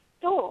over the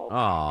stool.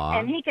 Aww.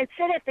 And he could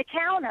sit at the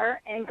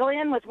counter, and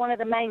Glenn was one of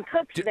the main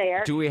cooks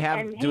there. Do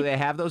they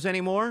have those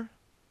anymore?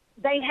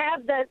 They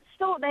have the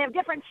stool. They have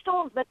different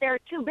stools, but they're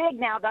too big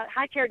now. The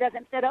high chair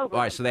doesn't fit over.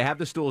 All right, so they have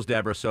the stools,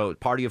 Deborah. So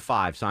party of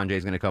 5,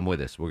 Sanjay's going to come with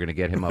us. We're going to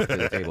get him up to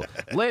the table.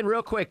 Lynn,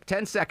 real quick,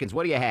 10 seconds.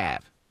 What do you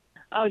have?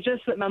 Oh,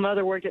 just that my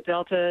mother worked at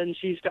Delta, and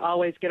she used to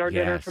always get our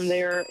dinner from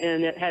there,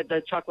 and it had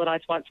the chocolate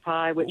icebox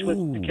pie, which was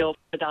to kill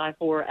to die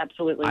for,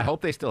 absolutely. I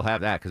hope they still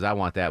have that, because I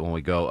want that when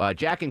we go.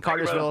 Jack in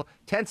Cartersville,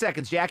 10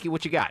 seconds. Jackie,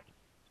 what you got?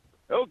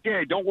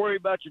 Okay, don't worry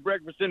about your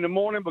breakfast in the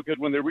morning, because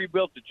when they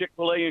rebuilt the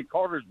Chick-fil-A in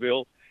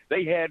Cartersville,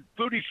 they had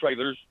foodie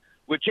trailers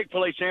with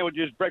Chick-fil-A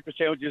sandwiches, breakfast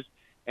sandwiches,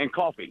 and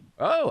coffee.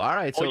 Oh, all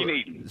right. All So you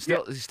need.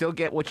 Still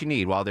get what you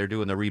need while they're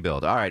doing the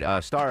rebuild. All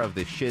right. Star of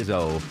the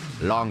Shizzo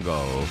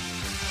Longo.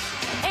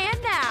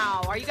 And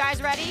now, are you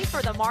guys ready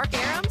for the Mark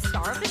Aram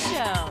star of the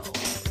show?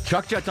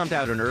 Chuck just jumped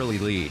out an early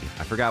lead.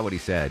 I forgot what he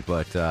said,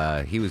 but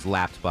he was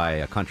lapped by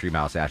a country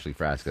mouse, Ashley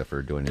Frasca,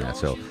 for doing that.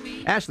 So,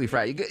 Ashley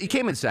Frasca, you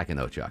came in second,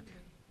 though, Chuck.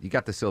 You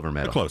got the silver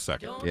medal. A close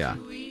second.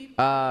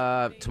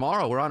 Yeah.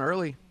 Tomorrow, we're on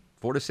early,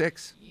 4 to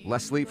 6.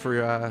 Less sleep for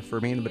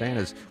me and the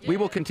Bananas. We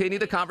will continue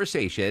the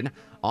conversation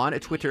on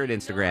Twitter and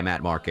Instagram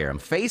at Mark Aram.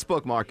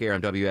 Facebook, Mark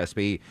Aram,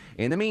 WSB.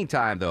 In the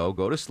meantime, though,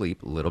 go to sleep,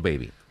 little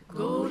baby.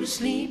 Go to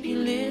sleep, you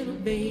little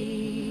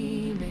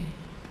baby.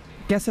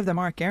 Guests of the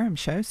Mark Aram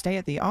Show stay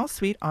at the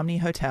All-Suite Omni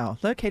Hotel,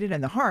 located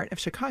in the heart of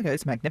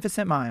Chicago's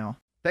Magnificent Mile.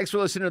 Thanks for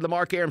listening to the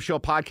Mark Aram Show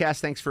podcast.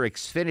 Thanks for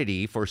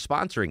Xfinity for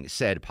sponsoring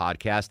said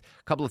podcast.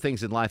 A couple of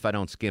things in life I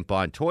don't skimp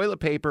on. Toilet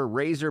paper,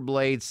 razor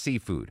blades,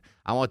 seafood.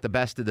 I want the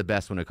best of the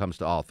best when it comes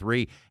to all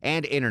three.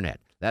 And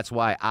internet. That's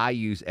why I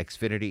use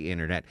Xfinity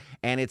Internet.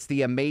 And it's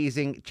the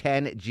amazing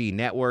 10G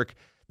network.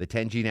 The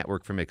 10G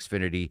network from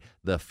Xfinity.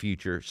 The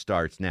future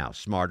starts now.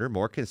 Smarter,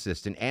 more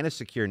consistent, and a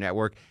secure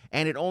network.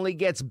 And it only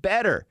gets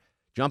better.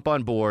 Jump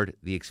on board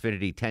the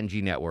Xfinity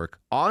 10G network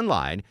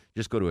online.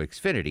 Just go to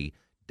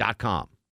Xfinity.com.